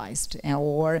instrumentalized,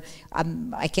 or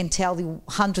I can tell you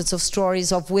hundreds of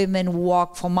stories of women who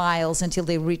walk for miles until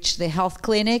they reach the health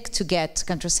clinic to get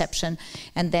contraception,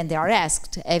 and then they are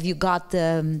asked, have you got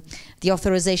the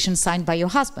authorization signed by your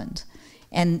husband?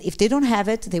 And if they don't have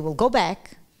it, they will go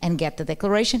back and get the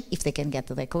declaration, if they can get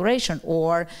the declaration,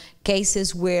 or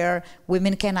cases where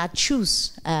women cannot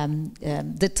choose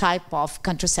the type of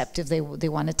contraceptive they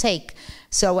want to take.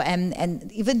 So,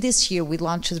 and even this year we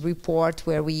launched a report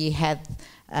where we had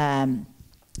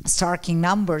starking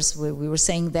numbers, where we were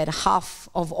saying that half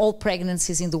of all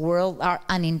pregnancies in the world are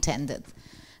unintended.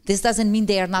 This doesn't mean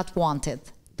they are not wanted,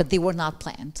 but they were not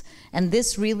planned. And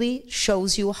this really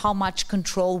shows you how much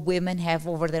control women have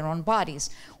over their own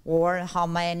bodies, or how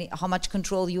much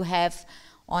control you have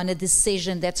on a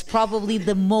decision that's probably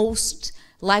the most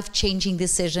life-changing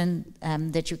decision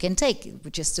that you can take,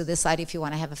 which is to decide if you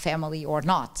want to have a family or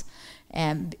not.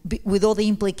 And with all the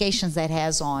implications that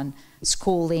has on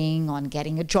schooling, on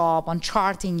getting a job, on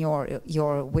charting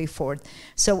your way forward.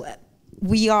 So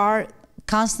we are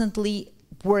constantly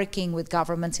working with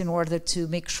governments in order to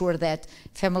make sure that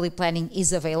family planning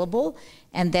is available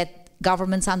and that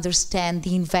governments understand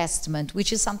the investment,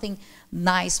 which is something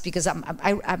nice, because I'm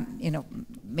you know,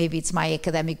 maybe it's my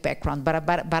academic background,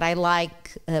 but I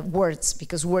like words,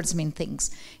 because words mean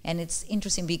things. And it's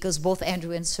interesting because both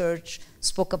Andrew and Serge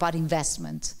spoke about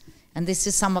investment. And this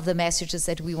is some of the messages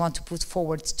that we want to put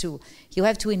forward too. You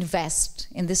have to invest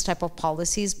in this type of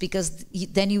policies, because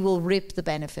then you will reap the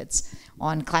benefits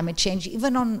on climate change,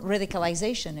 even on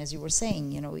radicalization, as you were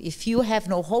saying. You know, if you have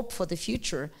no hope for the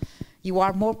future, you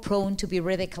are more prone to be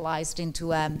radicalized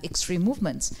into extreme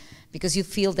movements, because you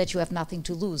feel that you have nothing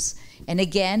to lose. And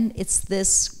again, it's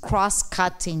this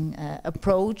cross-cutting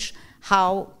approach,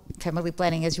 how family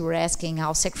planning, as you were asking,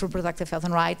 how sexual reproductive health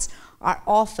and rights are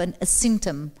often a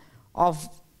symptom of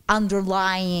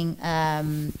underlying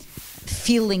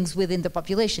feelings within the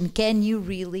population. Can you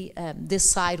really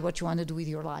decide what you want to do with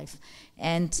your life?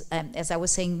 And as I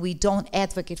was saying, we don't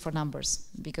advocate for numbers,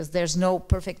 because there's no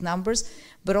perfect numbers.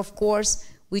 But of course,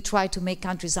 we try to make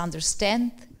countries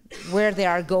understand where they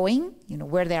are going, you know,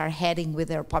 where they are heading with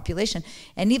their population.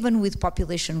 And even with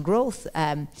population growth,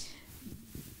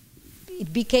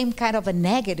 it became kind of a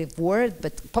negative word,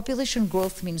 but population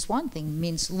growth means one thing,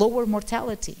 means lower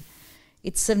mortality.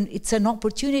 It's an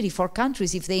opportunity for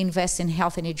countries if they invest in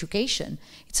health and education.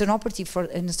 It's an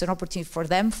opportunity for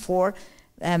them for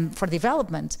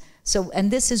development. So,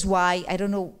 and this is why, I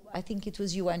don't know, I think it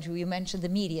was you, Andrew, you mentioned the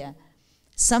media.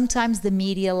 Sometimes the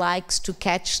media likes to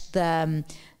catch the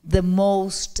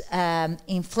most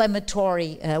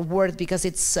inflammatory word, because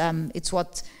it's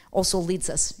what also leads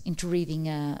us into reading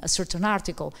a certain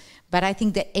article. But I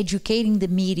think that educating the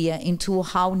media into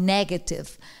how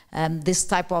negative this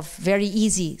type of very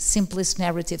easy, simplest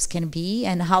narratives can be,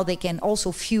 and how they can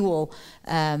also fuel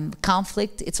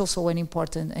conflict, it's also an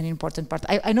important part.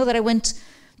 I know that I went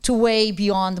too way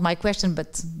beyond my question,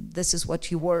 but this is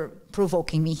what you were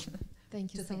provoking me.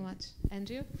 Thank you so much.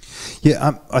 Andrew?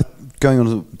 Yeah, going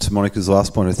on to Monica's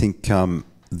last point, I think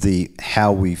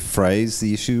how we phrase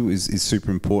the issue is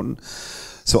super important.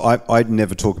 So I'd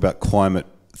never talk about climate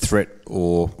threat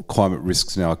or climate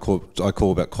risks now. I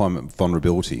call about climate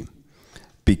vulnerability,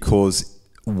 because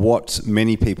what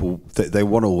many people they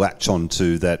want to latch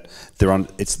onto that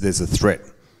there's a threat.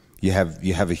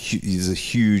 There's a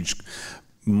huge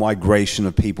migration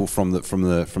of people from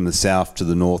the south to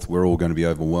the north. We're all going to be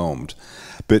overwhelmed,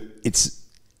 but it's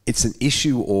an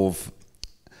issue of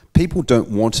people don't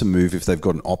want to move if they've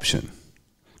got an option.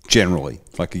 Generally,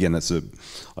 like again, that's a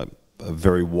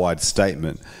very wide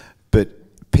statement, but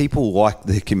people like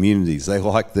their communities, they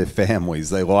like their families,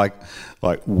 they like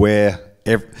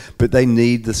but they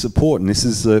need the support, and this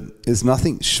is there's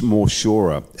nothing more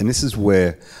surer. And this is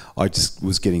where I just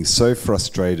was getting so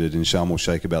frustrated in Sharm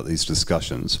el-Sheikh about these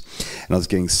discussions, and I was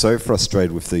getting so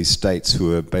frustrated with these states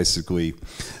who are basically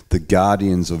the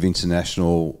guardians of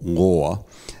international law,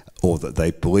 or that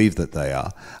they believe that they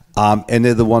are, and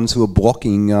they're the ones who are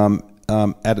blocking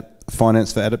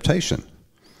finance for adaptation.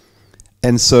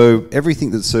 And so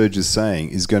everything that Serge is saying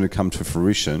is going to come to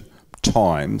fruition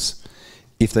times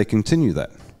if they continue that.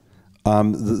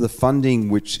 The funding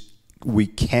which we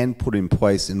can put in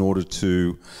place in order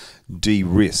to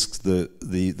de-risk the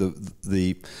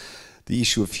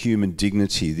issue of human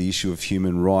dignity, the issue of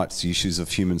human rights, the issues of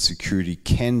human security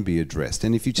can be addressed.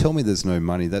 And if you tell me there's no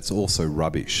money, that's also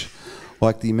rubbish.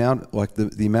 Like the amount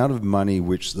of money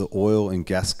which the oil and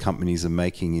gas companies are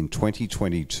making in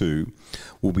 2022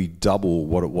 will be double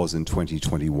what it was in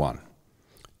 2021,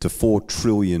 to $4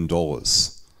 trillion.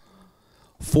 $4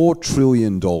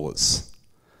 trillion.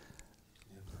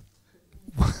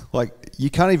 Like, you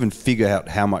can't even figure out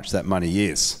how much that money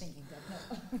is.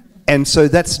 And so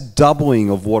that's doubling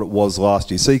of what it was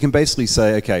last year. So you can basically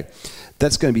say, okay,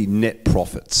 that's going to be net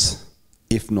profits,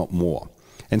 if not more.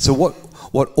 And so what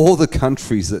all the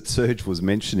countries that Serge was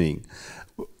mentioning,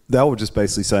 they were just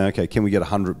basically saying, okay, can we get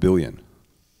 100 billion?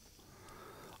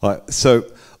 So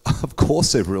of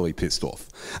course they're really pissed off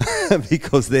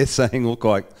because they're saying, look,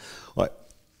 like,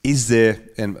 is there,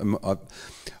 and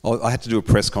I had to do a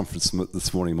press conference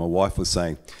this morning. My wife was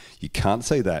saying, you can't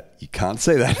say that, you can't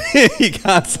say that, you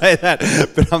can't say that.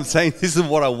 But I'm saying this is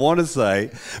what I want to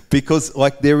say, because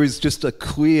like there is just a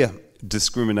clear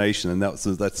discrimination, and that's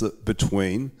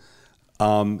between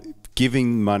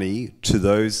giving money to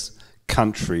those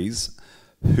countries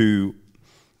who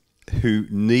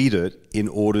need it in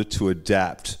order to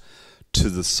adapt to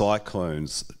the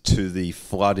cyclones, to the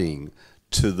flooding,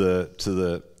 to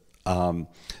the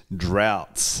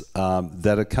droughts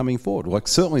that are coming forward. Like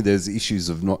certainly there's issues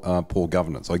of poor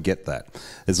governance, I get that.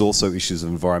 There's also issues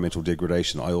of environmental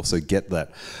degradation, I also get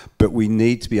that. But we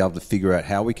need to be able to figure out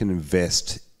how we can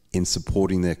invest in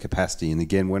supporting their capacity. And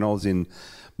again, when I was in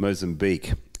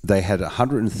Mozambique, they had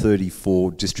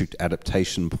 134 district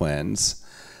adaptation plans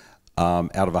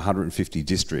out of 150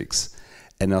 districts.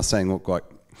 And I was saying, look, like,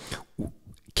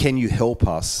 can you help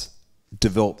us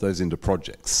develop those into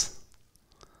projects?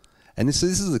 And this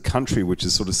is a country which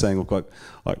is sort of saying, look,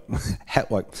 like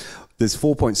there's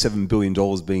 $4.7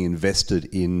 billion being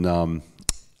invested in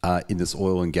this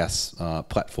oil and gas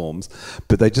platforms,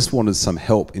 but they just wanted some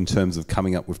help in terms of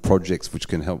coming up with projects which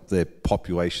can help their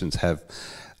populations have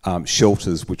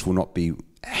shelters which will not be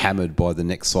hammered by the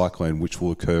next cyclone, which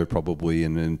will occur probably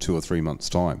in 2 or 3 months'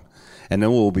 time. And then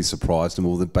we'll all be surprised, and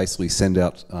we'll basically send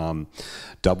out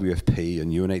WFP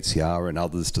and UNHCR and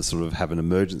others to sort of have an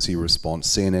emergency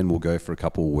response. CNN will go for a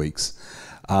couple of weeks,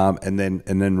 and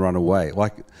then run away.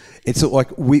 Like it's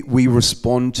like we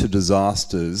respond to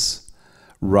disasters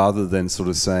rather than sort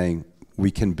of saying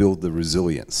we can build the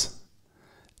resilience.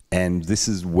 And this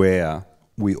is where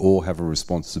we all have a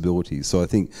responsibility. So I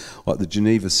think like the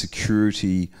Geneva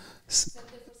Security,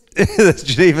 the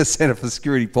Geneva Center for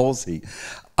Security Policy,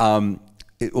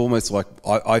 it almost like,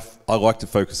 I like to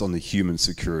focus on the human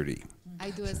security.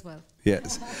 I do as well.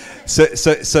 Yes.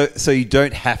 So you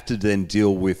don't have to then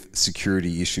deal with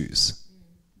security issues.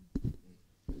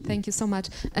 Thank you so much.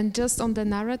 And just on the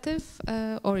narrative,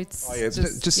 or it's so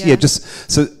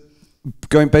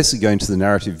basically going to the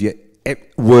narrative. Yeah,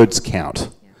 words count,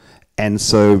 and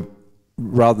so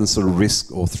rather than sort of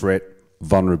risk or threat,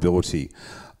 vulnerability,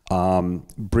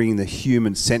 bringing the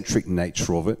human-centric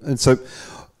nature of it. And so,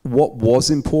 what was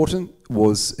important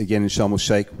was, again in Sharm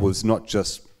el-Sheikh, was not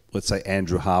just, let's say,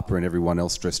 Andrew HARPER and everyone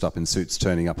else dressed up in suits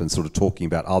turning up and sort of talking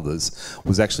about others,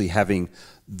 was actually having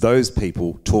those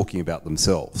people talking about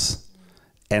themselves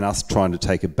and us trying to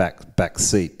take a back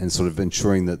seat and sort of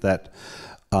ensuring that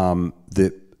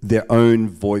their own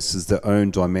voices, their own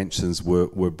dimensions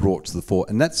were brought to the fore.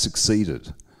 And that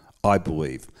succeeded, I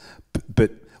believe.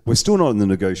 But we're still not in the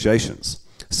negotiations.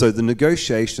 So the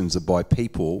negotiations are by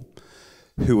people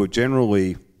who are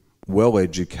generally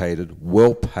well-educated,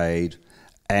 well-paid,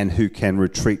 and who can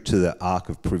retreat to their arc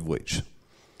of privilege.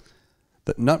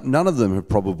 That none of them have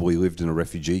probably lived in a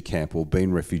refugee camp or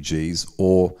been refugees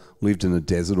or lived in a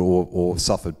desert or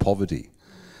suffered poverty.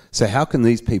 So how can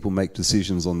these people make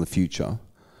decisions on the future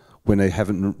when they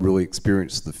haven't really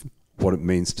experienced what it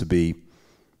means to be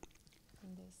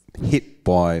hit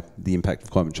by the impact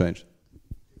of climate change?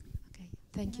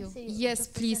 Thank you. Yes,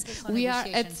 please. We are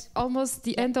at almost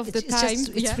the end of the time.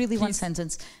 It's really one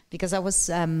sentence, because I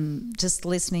was just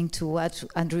listening to what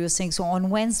Andrew was saying. So on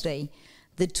Wednesday,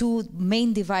 the two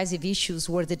main divisive issues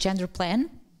were the gender plan.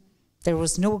 There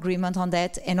was no agreement on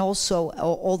that, and also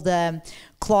all the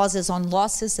clauses on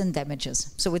losses and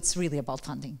damages. So it's really about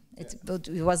funding. It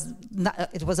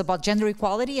was about gender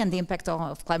equality and the impact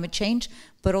of climate change,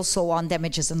 but also on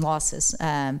damages and losses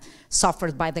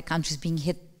suffered by the countries being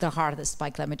hit the hardest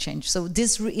by climate change. So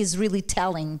this is really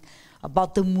telling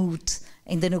about the mood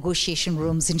in the negotiation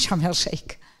rooms in Sharm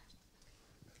el-Sheikh.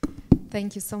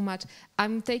 Thank you so much.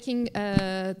 I'm taking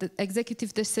the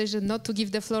executive decision not to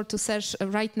give the floor to Serge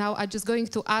right now. I'm just going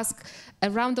to ask a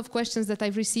round of questions that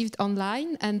I've received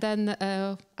online, and then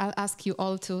I'll ask you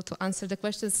all to answer the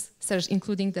questions, Serge,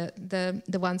 including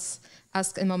the ones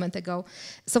asked a moment ago.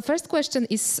 So first question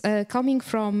is coming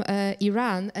from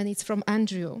Iran, and it's from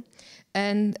Andrew.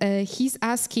 And he's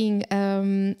asking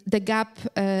about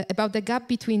the gap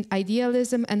between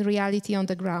idealism and reality on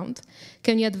the ground.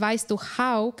 Can you advise to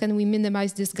how can we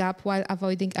minimize this gap while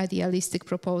avoiding idealistic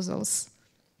proposals?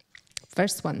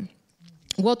 First one,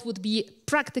 what would be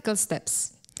practical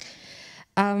steps?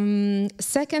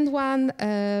 Second one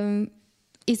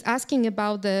is asking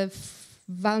about the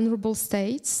vulnerable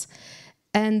states,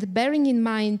 and bearing in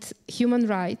mind human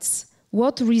rights,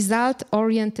 what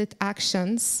result-oriented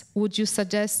actions would you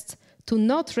suggest to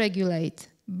not regulate,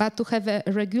 but to have a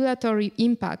regulatory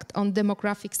impact on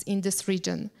demographics in this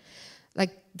region?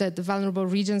 Like the vulnerable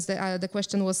regions, the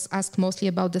question was asked mostly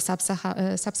about the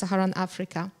sub-Saharan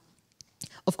Africa.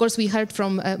 Of course, we heard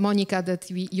from Mónica that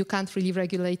you can't really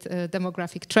regulate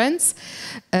demographic trends,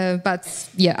 but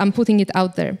yeah, I'm putting it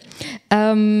out there.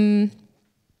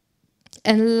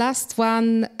 And last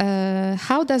one,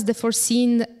 how does the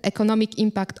foreseen economic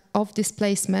impact of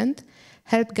displacement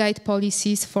help guide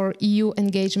policies for EU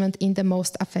engagement in the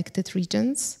most affected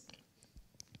regions?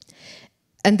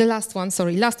 And the last one,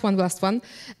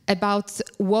 about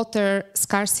water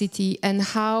scarcity and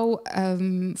how,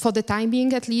 for the time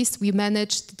being at least, we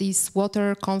managed these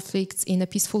water conflicts in a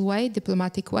peaceful way,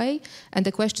 diplomatic way. And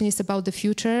the question is about the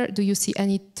future. Do you see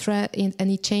any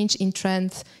change in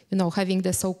trend, having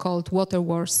the so-called water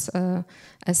wars,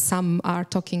 as some are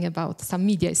talking about, some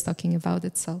media is talking about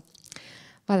it. So,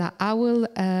 voilà, I will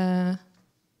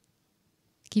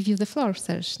give you the floor,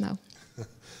 Serge, now.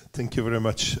 Thank you very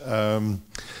much.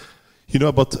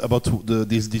 About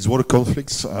these water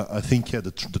conflicts, I think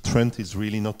the trend is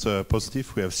really not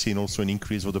positive. We have seen also an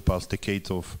increase over the past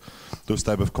decade of those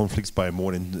type of conflicts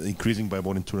increasing by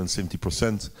more than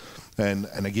 270%. And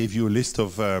I gave you a list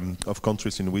of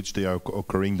countries in which they are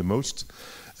occurring the most.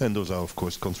 And those are, of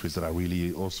course, countries that are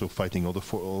really also fighting all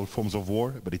forms of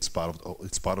war, but it's part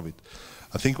of it.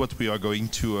 I think what we are going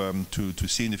to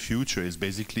see in the future is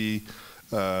basically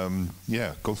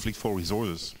conflict for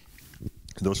resources.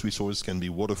 Those resources can be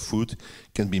water, food,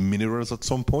 can be minerals at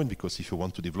some point, because if you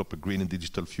want to develop a green and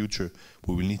digital future,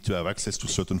 we will need to have access to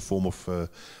certain form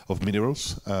of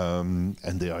minerals, and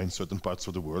they are in certain parts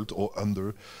of the world or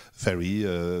under very,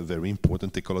 very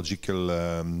important ecological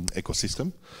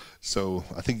ecosystem. So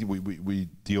I think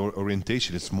the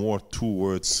orientation is more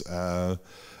towards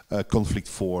conflict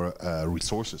for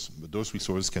resources, but those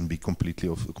resources can be completely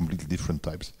different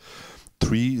types.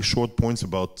 3 short points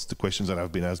about the questions that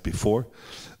have been asked before.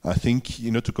 I think, you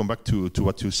know, to come back to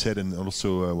what you said, and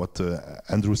also what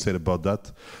Andrew said about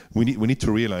that, we need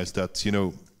to realize that, you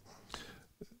know,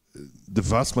 the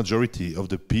vast majority of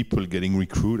the people getting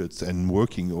recruited and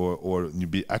working or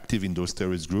be active in those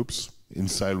terrorist groups in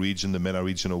Sahel region, the MENA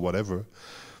region, or whatever,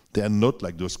 they are not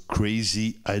like those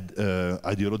crazy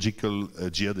ideological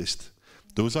jihadists.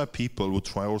 Those are people who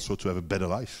try also to have a better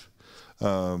life.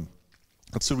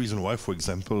 That's the reason why, for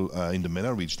example, in the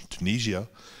MENA region, Tunisia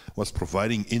was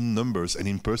providing in numbers and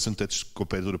in percentage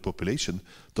compared to the population,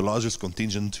 the largest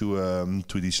contingent to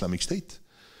the Islamic State.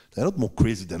 They're not more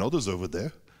crazy than others over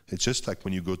there. It's just like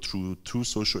when you go through 2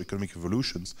 socio-economic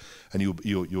revolutions and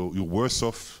you're worse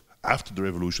off after the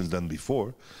revolutions than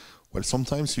before. Well,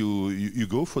 sometimes you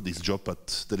go for this job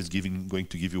that is going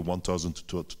to give you $1,000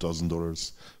 to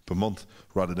 $2,000 per month,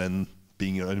 rather than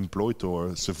being unemployed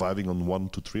or surviving on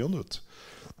 100 to 300.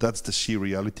 That's the sheer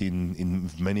reality in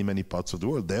many, many parts of the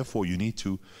world. Therefore, you need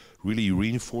to really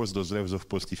reinforce those levels of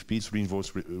positive peace,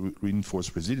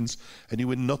 reinforce resilience, and you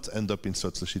will not end up in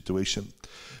such a situation.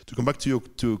 To come back to your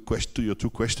 2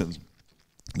 questions,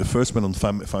 the first one on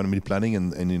family planning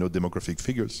and you know, demographic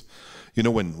figures. You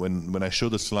know, when I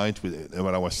showed the slide with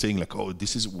when I was saying like, oh,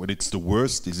 this is when it's the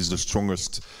worst, this is the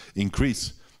strongest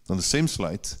increase. On the same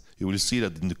slide, you will see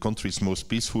that in the countries most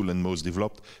peaceful and most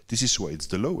developed, this is where it's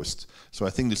the lowest. So I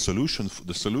think the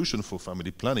solution for family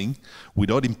planning,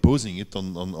 without imposing it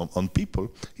on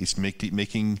people, is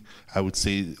making, I would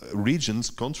say, regions,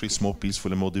 countries more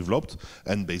peaceful and more developed.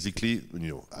 And basically,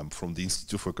 you know, I'm from the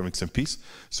Institute for Economics and Peace,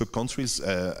 so countries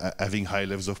having high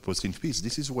levels of positive peace,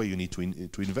 this is where you need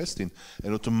to invest in.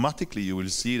 And automatically you will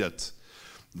see that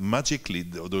magically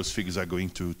those figures are going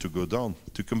to go down.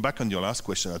 To come back on your last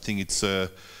question, I think it's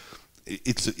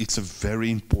a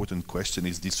very important question.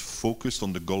 Is this focused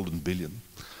on the golden billion?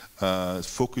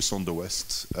 Focus on the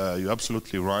West. You're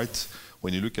absolutely right.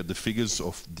 When you look at the figures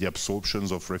of the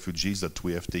absorptions of refugees that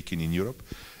we have taken in Europe,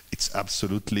 it's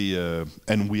absolutely,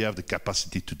 and we have the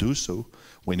capacity to do so.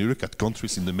 When you look at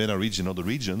countries in the MENA region, other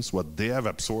regions, what they have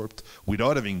absorbed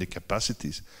without having the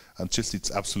capacities, and just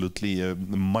it's absolutely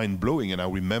mind-blowing. And I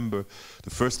remember the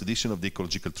first edition of the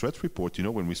Ecological Threat Report, you know,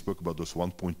 when we spoke about those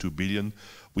 1.2 billion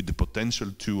with the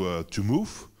potential to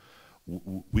move,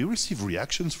 we received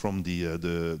reactions from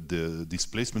the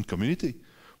displacement community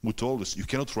who told us, you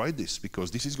cannot write this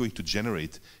because this is going to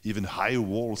generate even higher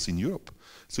walls in Europe.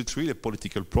 So it's really a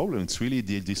political problem. It's really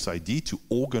this idea to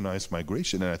organize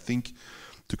migration. And I think,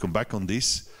 to come back on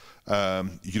this,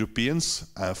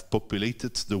 Europeans have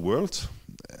populated the world,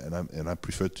 and I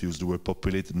prefer to use the word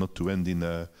populated, not to end in,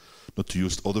 not to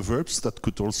use other verbs that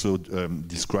could also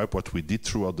describe what we did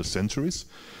throughout the centuries.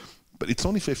 But it's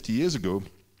only 50 years ago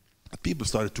that people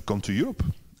started to come to Europe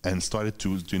and started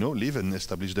to, you know, live and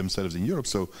establish themselves in Europe.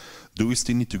 So do we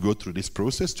still need to go through this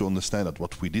process to understand that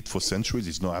what we did for centuries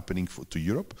is not happening to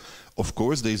Europe? Of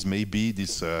course, there's maybe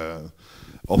this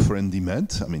offer and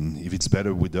demand. I mean, if it's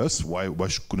better with us, why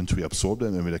couldn't we absorb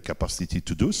them and with the capacity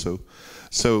to do so?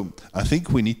 So I think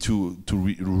we need to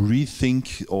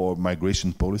rethink our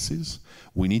migration policies.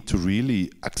 We need to really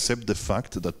accept the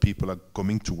fact that people are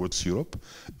coming towards Europe,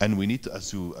 and we need,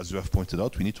 as you have pointed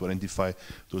out, we need to identify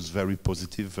those very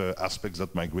positive aspects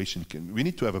that migration can. We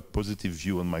need to have a positive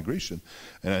view on migration,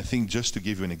 and I think, just to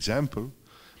give you an example,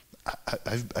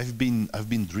 I've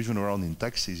been driven around in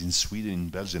taxis in Sweden, in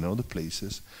Belgium, and other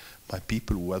places by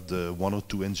people who had 1 or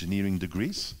 2 engineering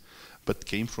degrees, but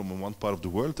came from one part of the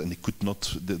world, and they could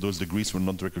not, those degrees were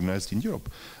not recognized in Europe.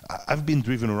 I've been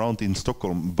driven around in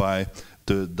Stockholm by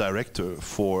the director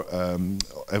for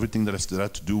everything that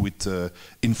had to do with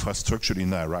infrastructure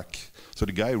in Iraq. So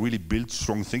the guy really built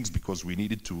strong things because we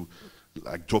needed to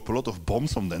like drop a lot of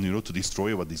bombs on them, you know, to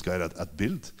destroy what this guy had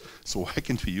built. So why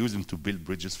can't we use him to build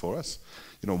bridges for us?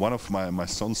 You know, one of my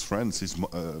son's friends, his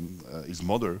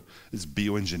mother is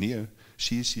bioengineer.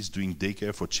 She's doing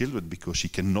daycare for children because she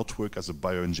cannot work as a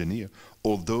bioengineer,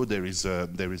 although there is a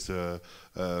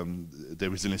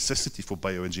necessity for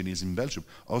bioengineers in Belgium.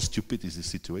 How stupid is this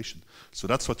situation? So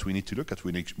that's what we need to look at.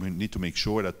 We need to make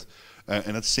sure that,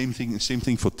 and that's same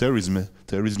thing for terrorism.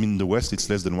 Terrorism in the West, it's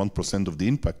less than 1% of the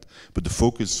impact, but the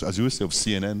focus, as you say, of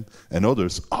CNN and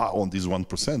others are on this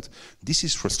 1%. This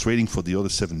is frustrating for the other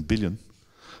 7 billion.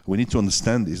 We need to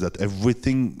understand is that every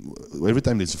time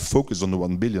there's a focus on the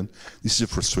 1 billion, this is a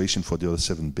frustration for the other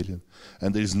 7 billion.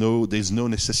 And there's no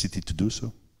necessity to do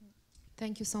so.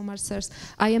 Thank you so much, Serge.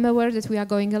 I am aware that we are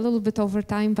going a little bit over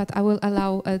time, but I will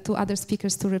allow 2 other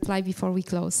speakers to reply before we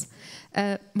close.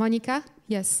 Mónica,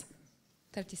 yes,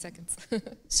 30 seconds.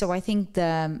 So I think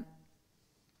the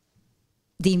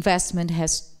investment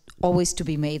has always to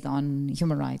be made on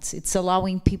human rights. It's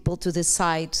allowing people to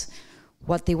decide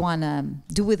what they want to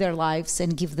do with their lives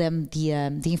and give them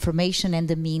the information and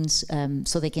the means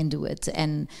so they can do it.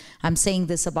 And I'm saying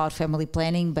this about family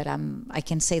planning, but I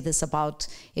can say this about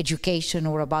education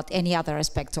or about any other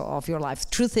aspect of your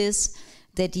life. Truth is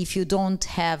that if you don't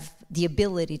have the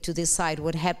ability to decide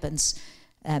what happens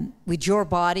with your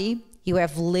body, you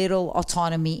have little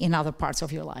autonomy in other parts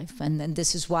of your life. And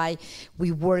this is why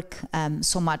we work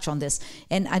so much on this.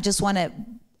 And I just want to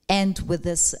end with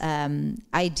this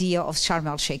idea of Sharm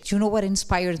el-Sheikh. Do you know what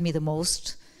inspired me the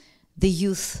most? The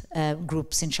youth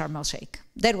groups in Sharm el-Sheikh.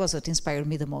 That was what inspired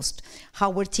me the most.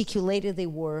 How articulated they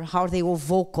were, how they were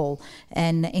vocal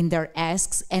and in their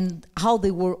asks, and how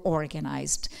they were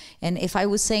organized. And if I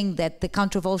was saying that the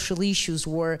controversial issues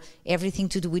were everything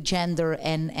to do with gender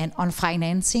and on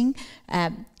financing,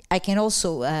 I can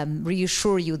also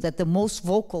reassure you that the most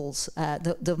vocals,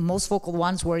 the most vocal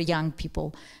ones were young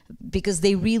people, because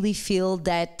they really feel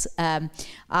that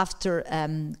after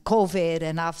COVID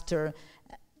and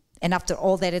after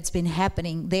all that it's been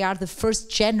happening, they are the first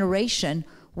generation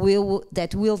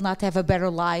that will not have a better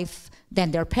life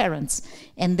than their parents,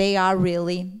 and they are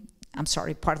really, I'm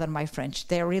sorry, pardon my French,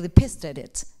 they are really pissed at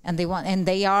it, and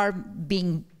they are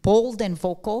being bold and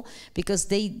vocal because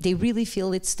they really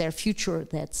feel it's their future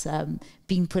that's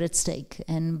being put at stake.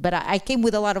 But I came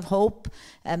with a lot of hope,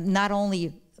 not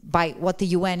only by what the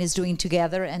UN is doing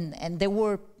together, and there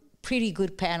were pretty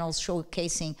good panels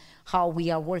showcasing how we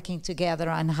are working together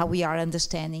and how we are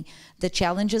understanding the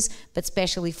challenges, but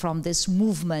especially from this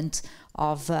movement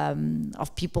of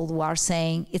people who are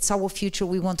saying it's our future,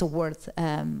 we want a word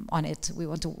on it, we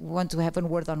want to have a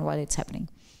word on what is happening.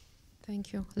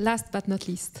 Thank you. Last but not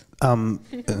least. The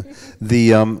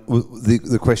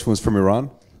question was from Iran?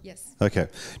 Yes. Okay.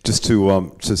 Just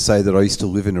to say that I used to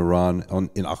live in Iran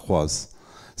in Ahwaz.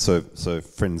 So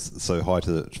friends, so hi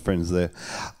to the friends there.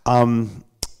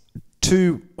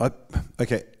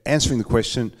 Okay, answering the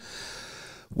question,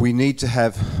 we need to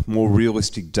have more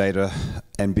realistic data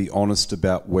and be honest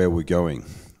about where we're going.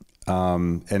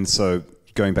 And so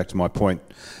going back to my point,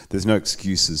 there's no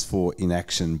excuses for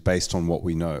inaction based on what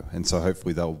we know. And so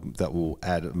hopefully that will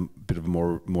add a bit of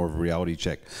more of a reality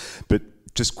check. But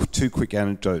just 2 quick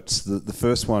anecdotes. The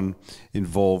first one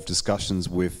involved discussions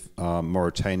with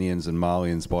Mauritanians and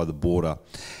Malians by the border.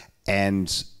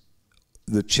 And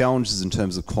the challenges in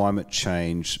terms of climate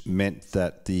change meant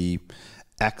that the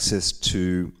access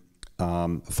to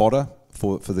fodder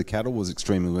for the cattle was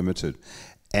extremely limited.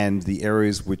 And the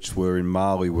areas which were in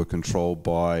Mali were controlled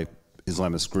by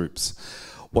Islamist groups.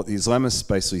 What the Islamists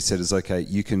basically said is, okay,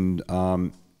 you can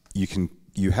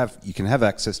have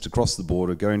access to cross the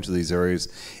border, go into these areas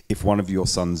if one of your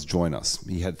sons join us.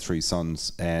 He had 3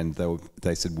 sons, and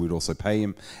they said we'd also pay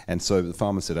him. And so the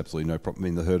farmer said absolutely no problem. I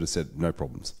mean, the herder said no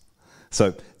problems.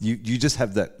 So you just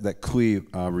have that clear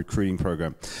recruiting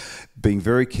program. Being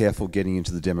very careful getting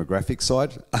into the demographic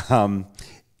side.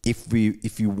 If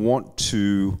you want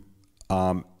to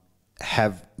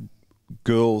have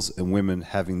girls and women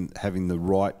having the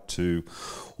right to,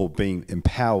 or being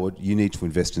empowered, you need to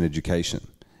invest in education.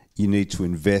 You need to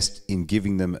invest in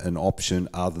giving them an option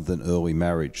other than early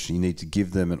marriage. You need to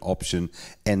give them an option,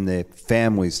 and their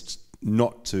families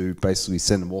not to basically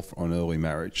send them off on early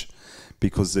marriage,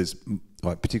 because there's,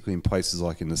 like, particularly in places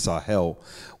like in the Sahel,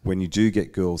 when you do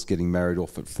get girls getting married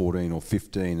off at 14 or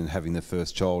 15 and having their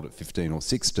first child at 15 or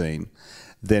 16,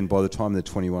 then by the time they're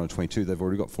 21 or 22, they've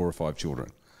already got 4 or 5 children.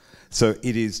 So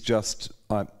it is just,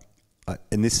 and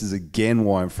this is again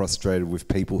why I'm frustrated with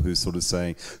people who sort of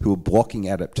saying, who are blocking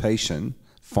adaptation,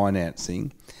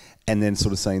 financing, and then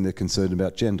sort of saying they're concerned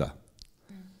about gender.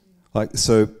 Like,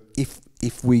 so if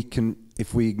we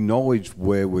acknowledge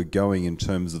where we're going in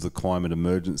terms of the climate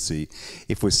emergency,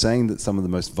 if we're saying that some of the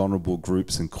most vulnerable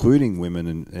groups, including women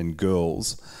and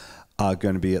girls, are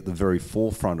going to be at the very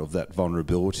forefront of that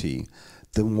vulnerability,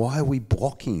 then why are we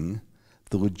blocking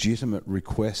the legitimate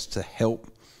request to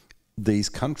help these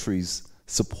countries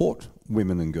support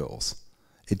women and girls?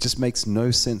 It just makes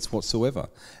no sense whatsoever.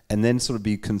 And then sort of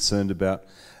be concerned about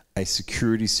a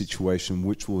security situation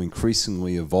which will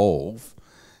increasingly evolve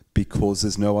because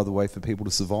there's no other way for people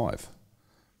to survive.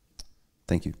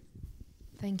 Thank you.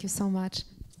 Thank you so much.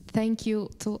 Thank you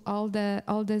to all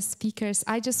the speakers.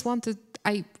 I just wanted,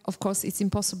 of course, it's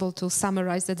impossible to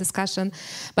summarize the discussion,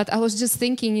 but I was just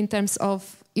thinking in terms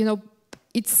of,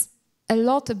 it's a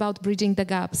lot about bridging the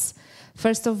gaps.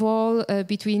 First of all,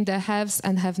 between the haves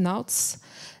and have-nots.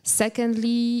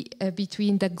 Secondly,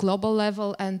 between the global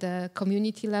level and the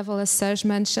community level, as Serge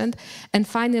mentioned. And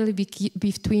finally,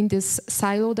 between this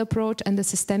siloed approach and the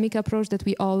systemic approach that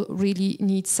we all really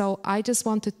need. So I just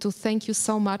wanted to thank you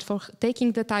so much for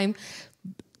taking the time,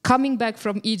 coming back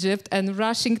from Egypt and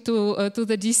rushing to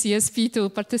the GCSP to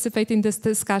participate in this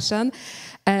discussion.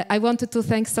 I wanted to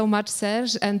thank so much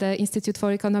Serge and the Institute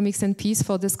for Economics and Peace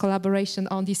for this collaboration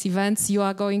on these events. You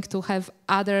are going to have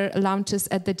other launches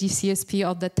at the GCSP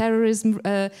of the Terrorism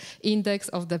Index,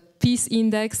 of the Peace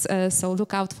Index, so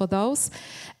look out for those.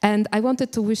 And I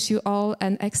wanted to wish you all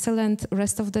an excellent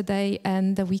rest of the day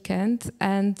and the weekend,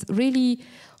 and really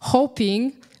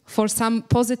hoping for some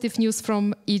positive news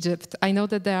from Egypt. I know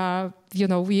that there are,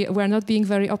 we're not being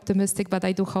very optimistic, but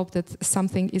I do hope that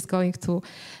something is going to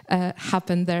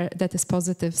happen there that is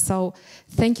positive. So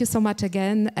thank you so much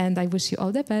again, and I wish you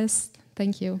all the best.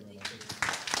 Thank you.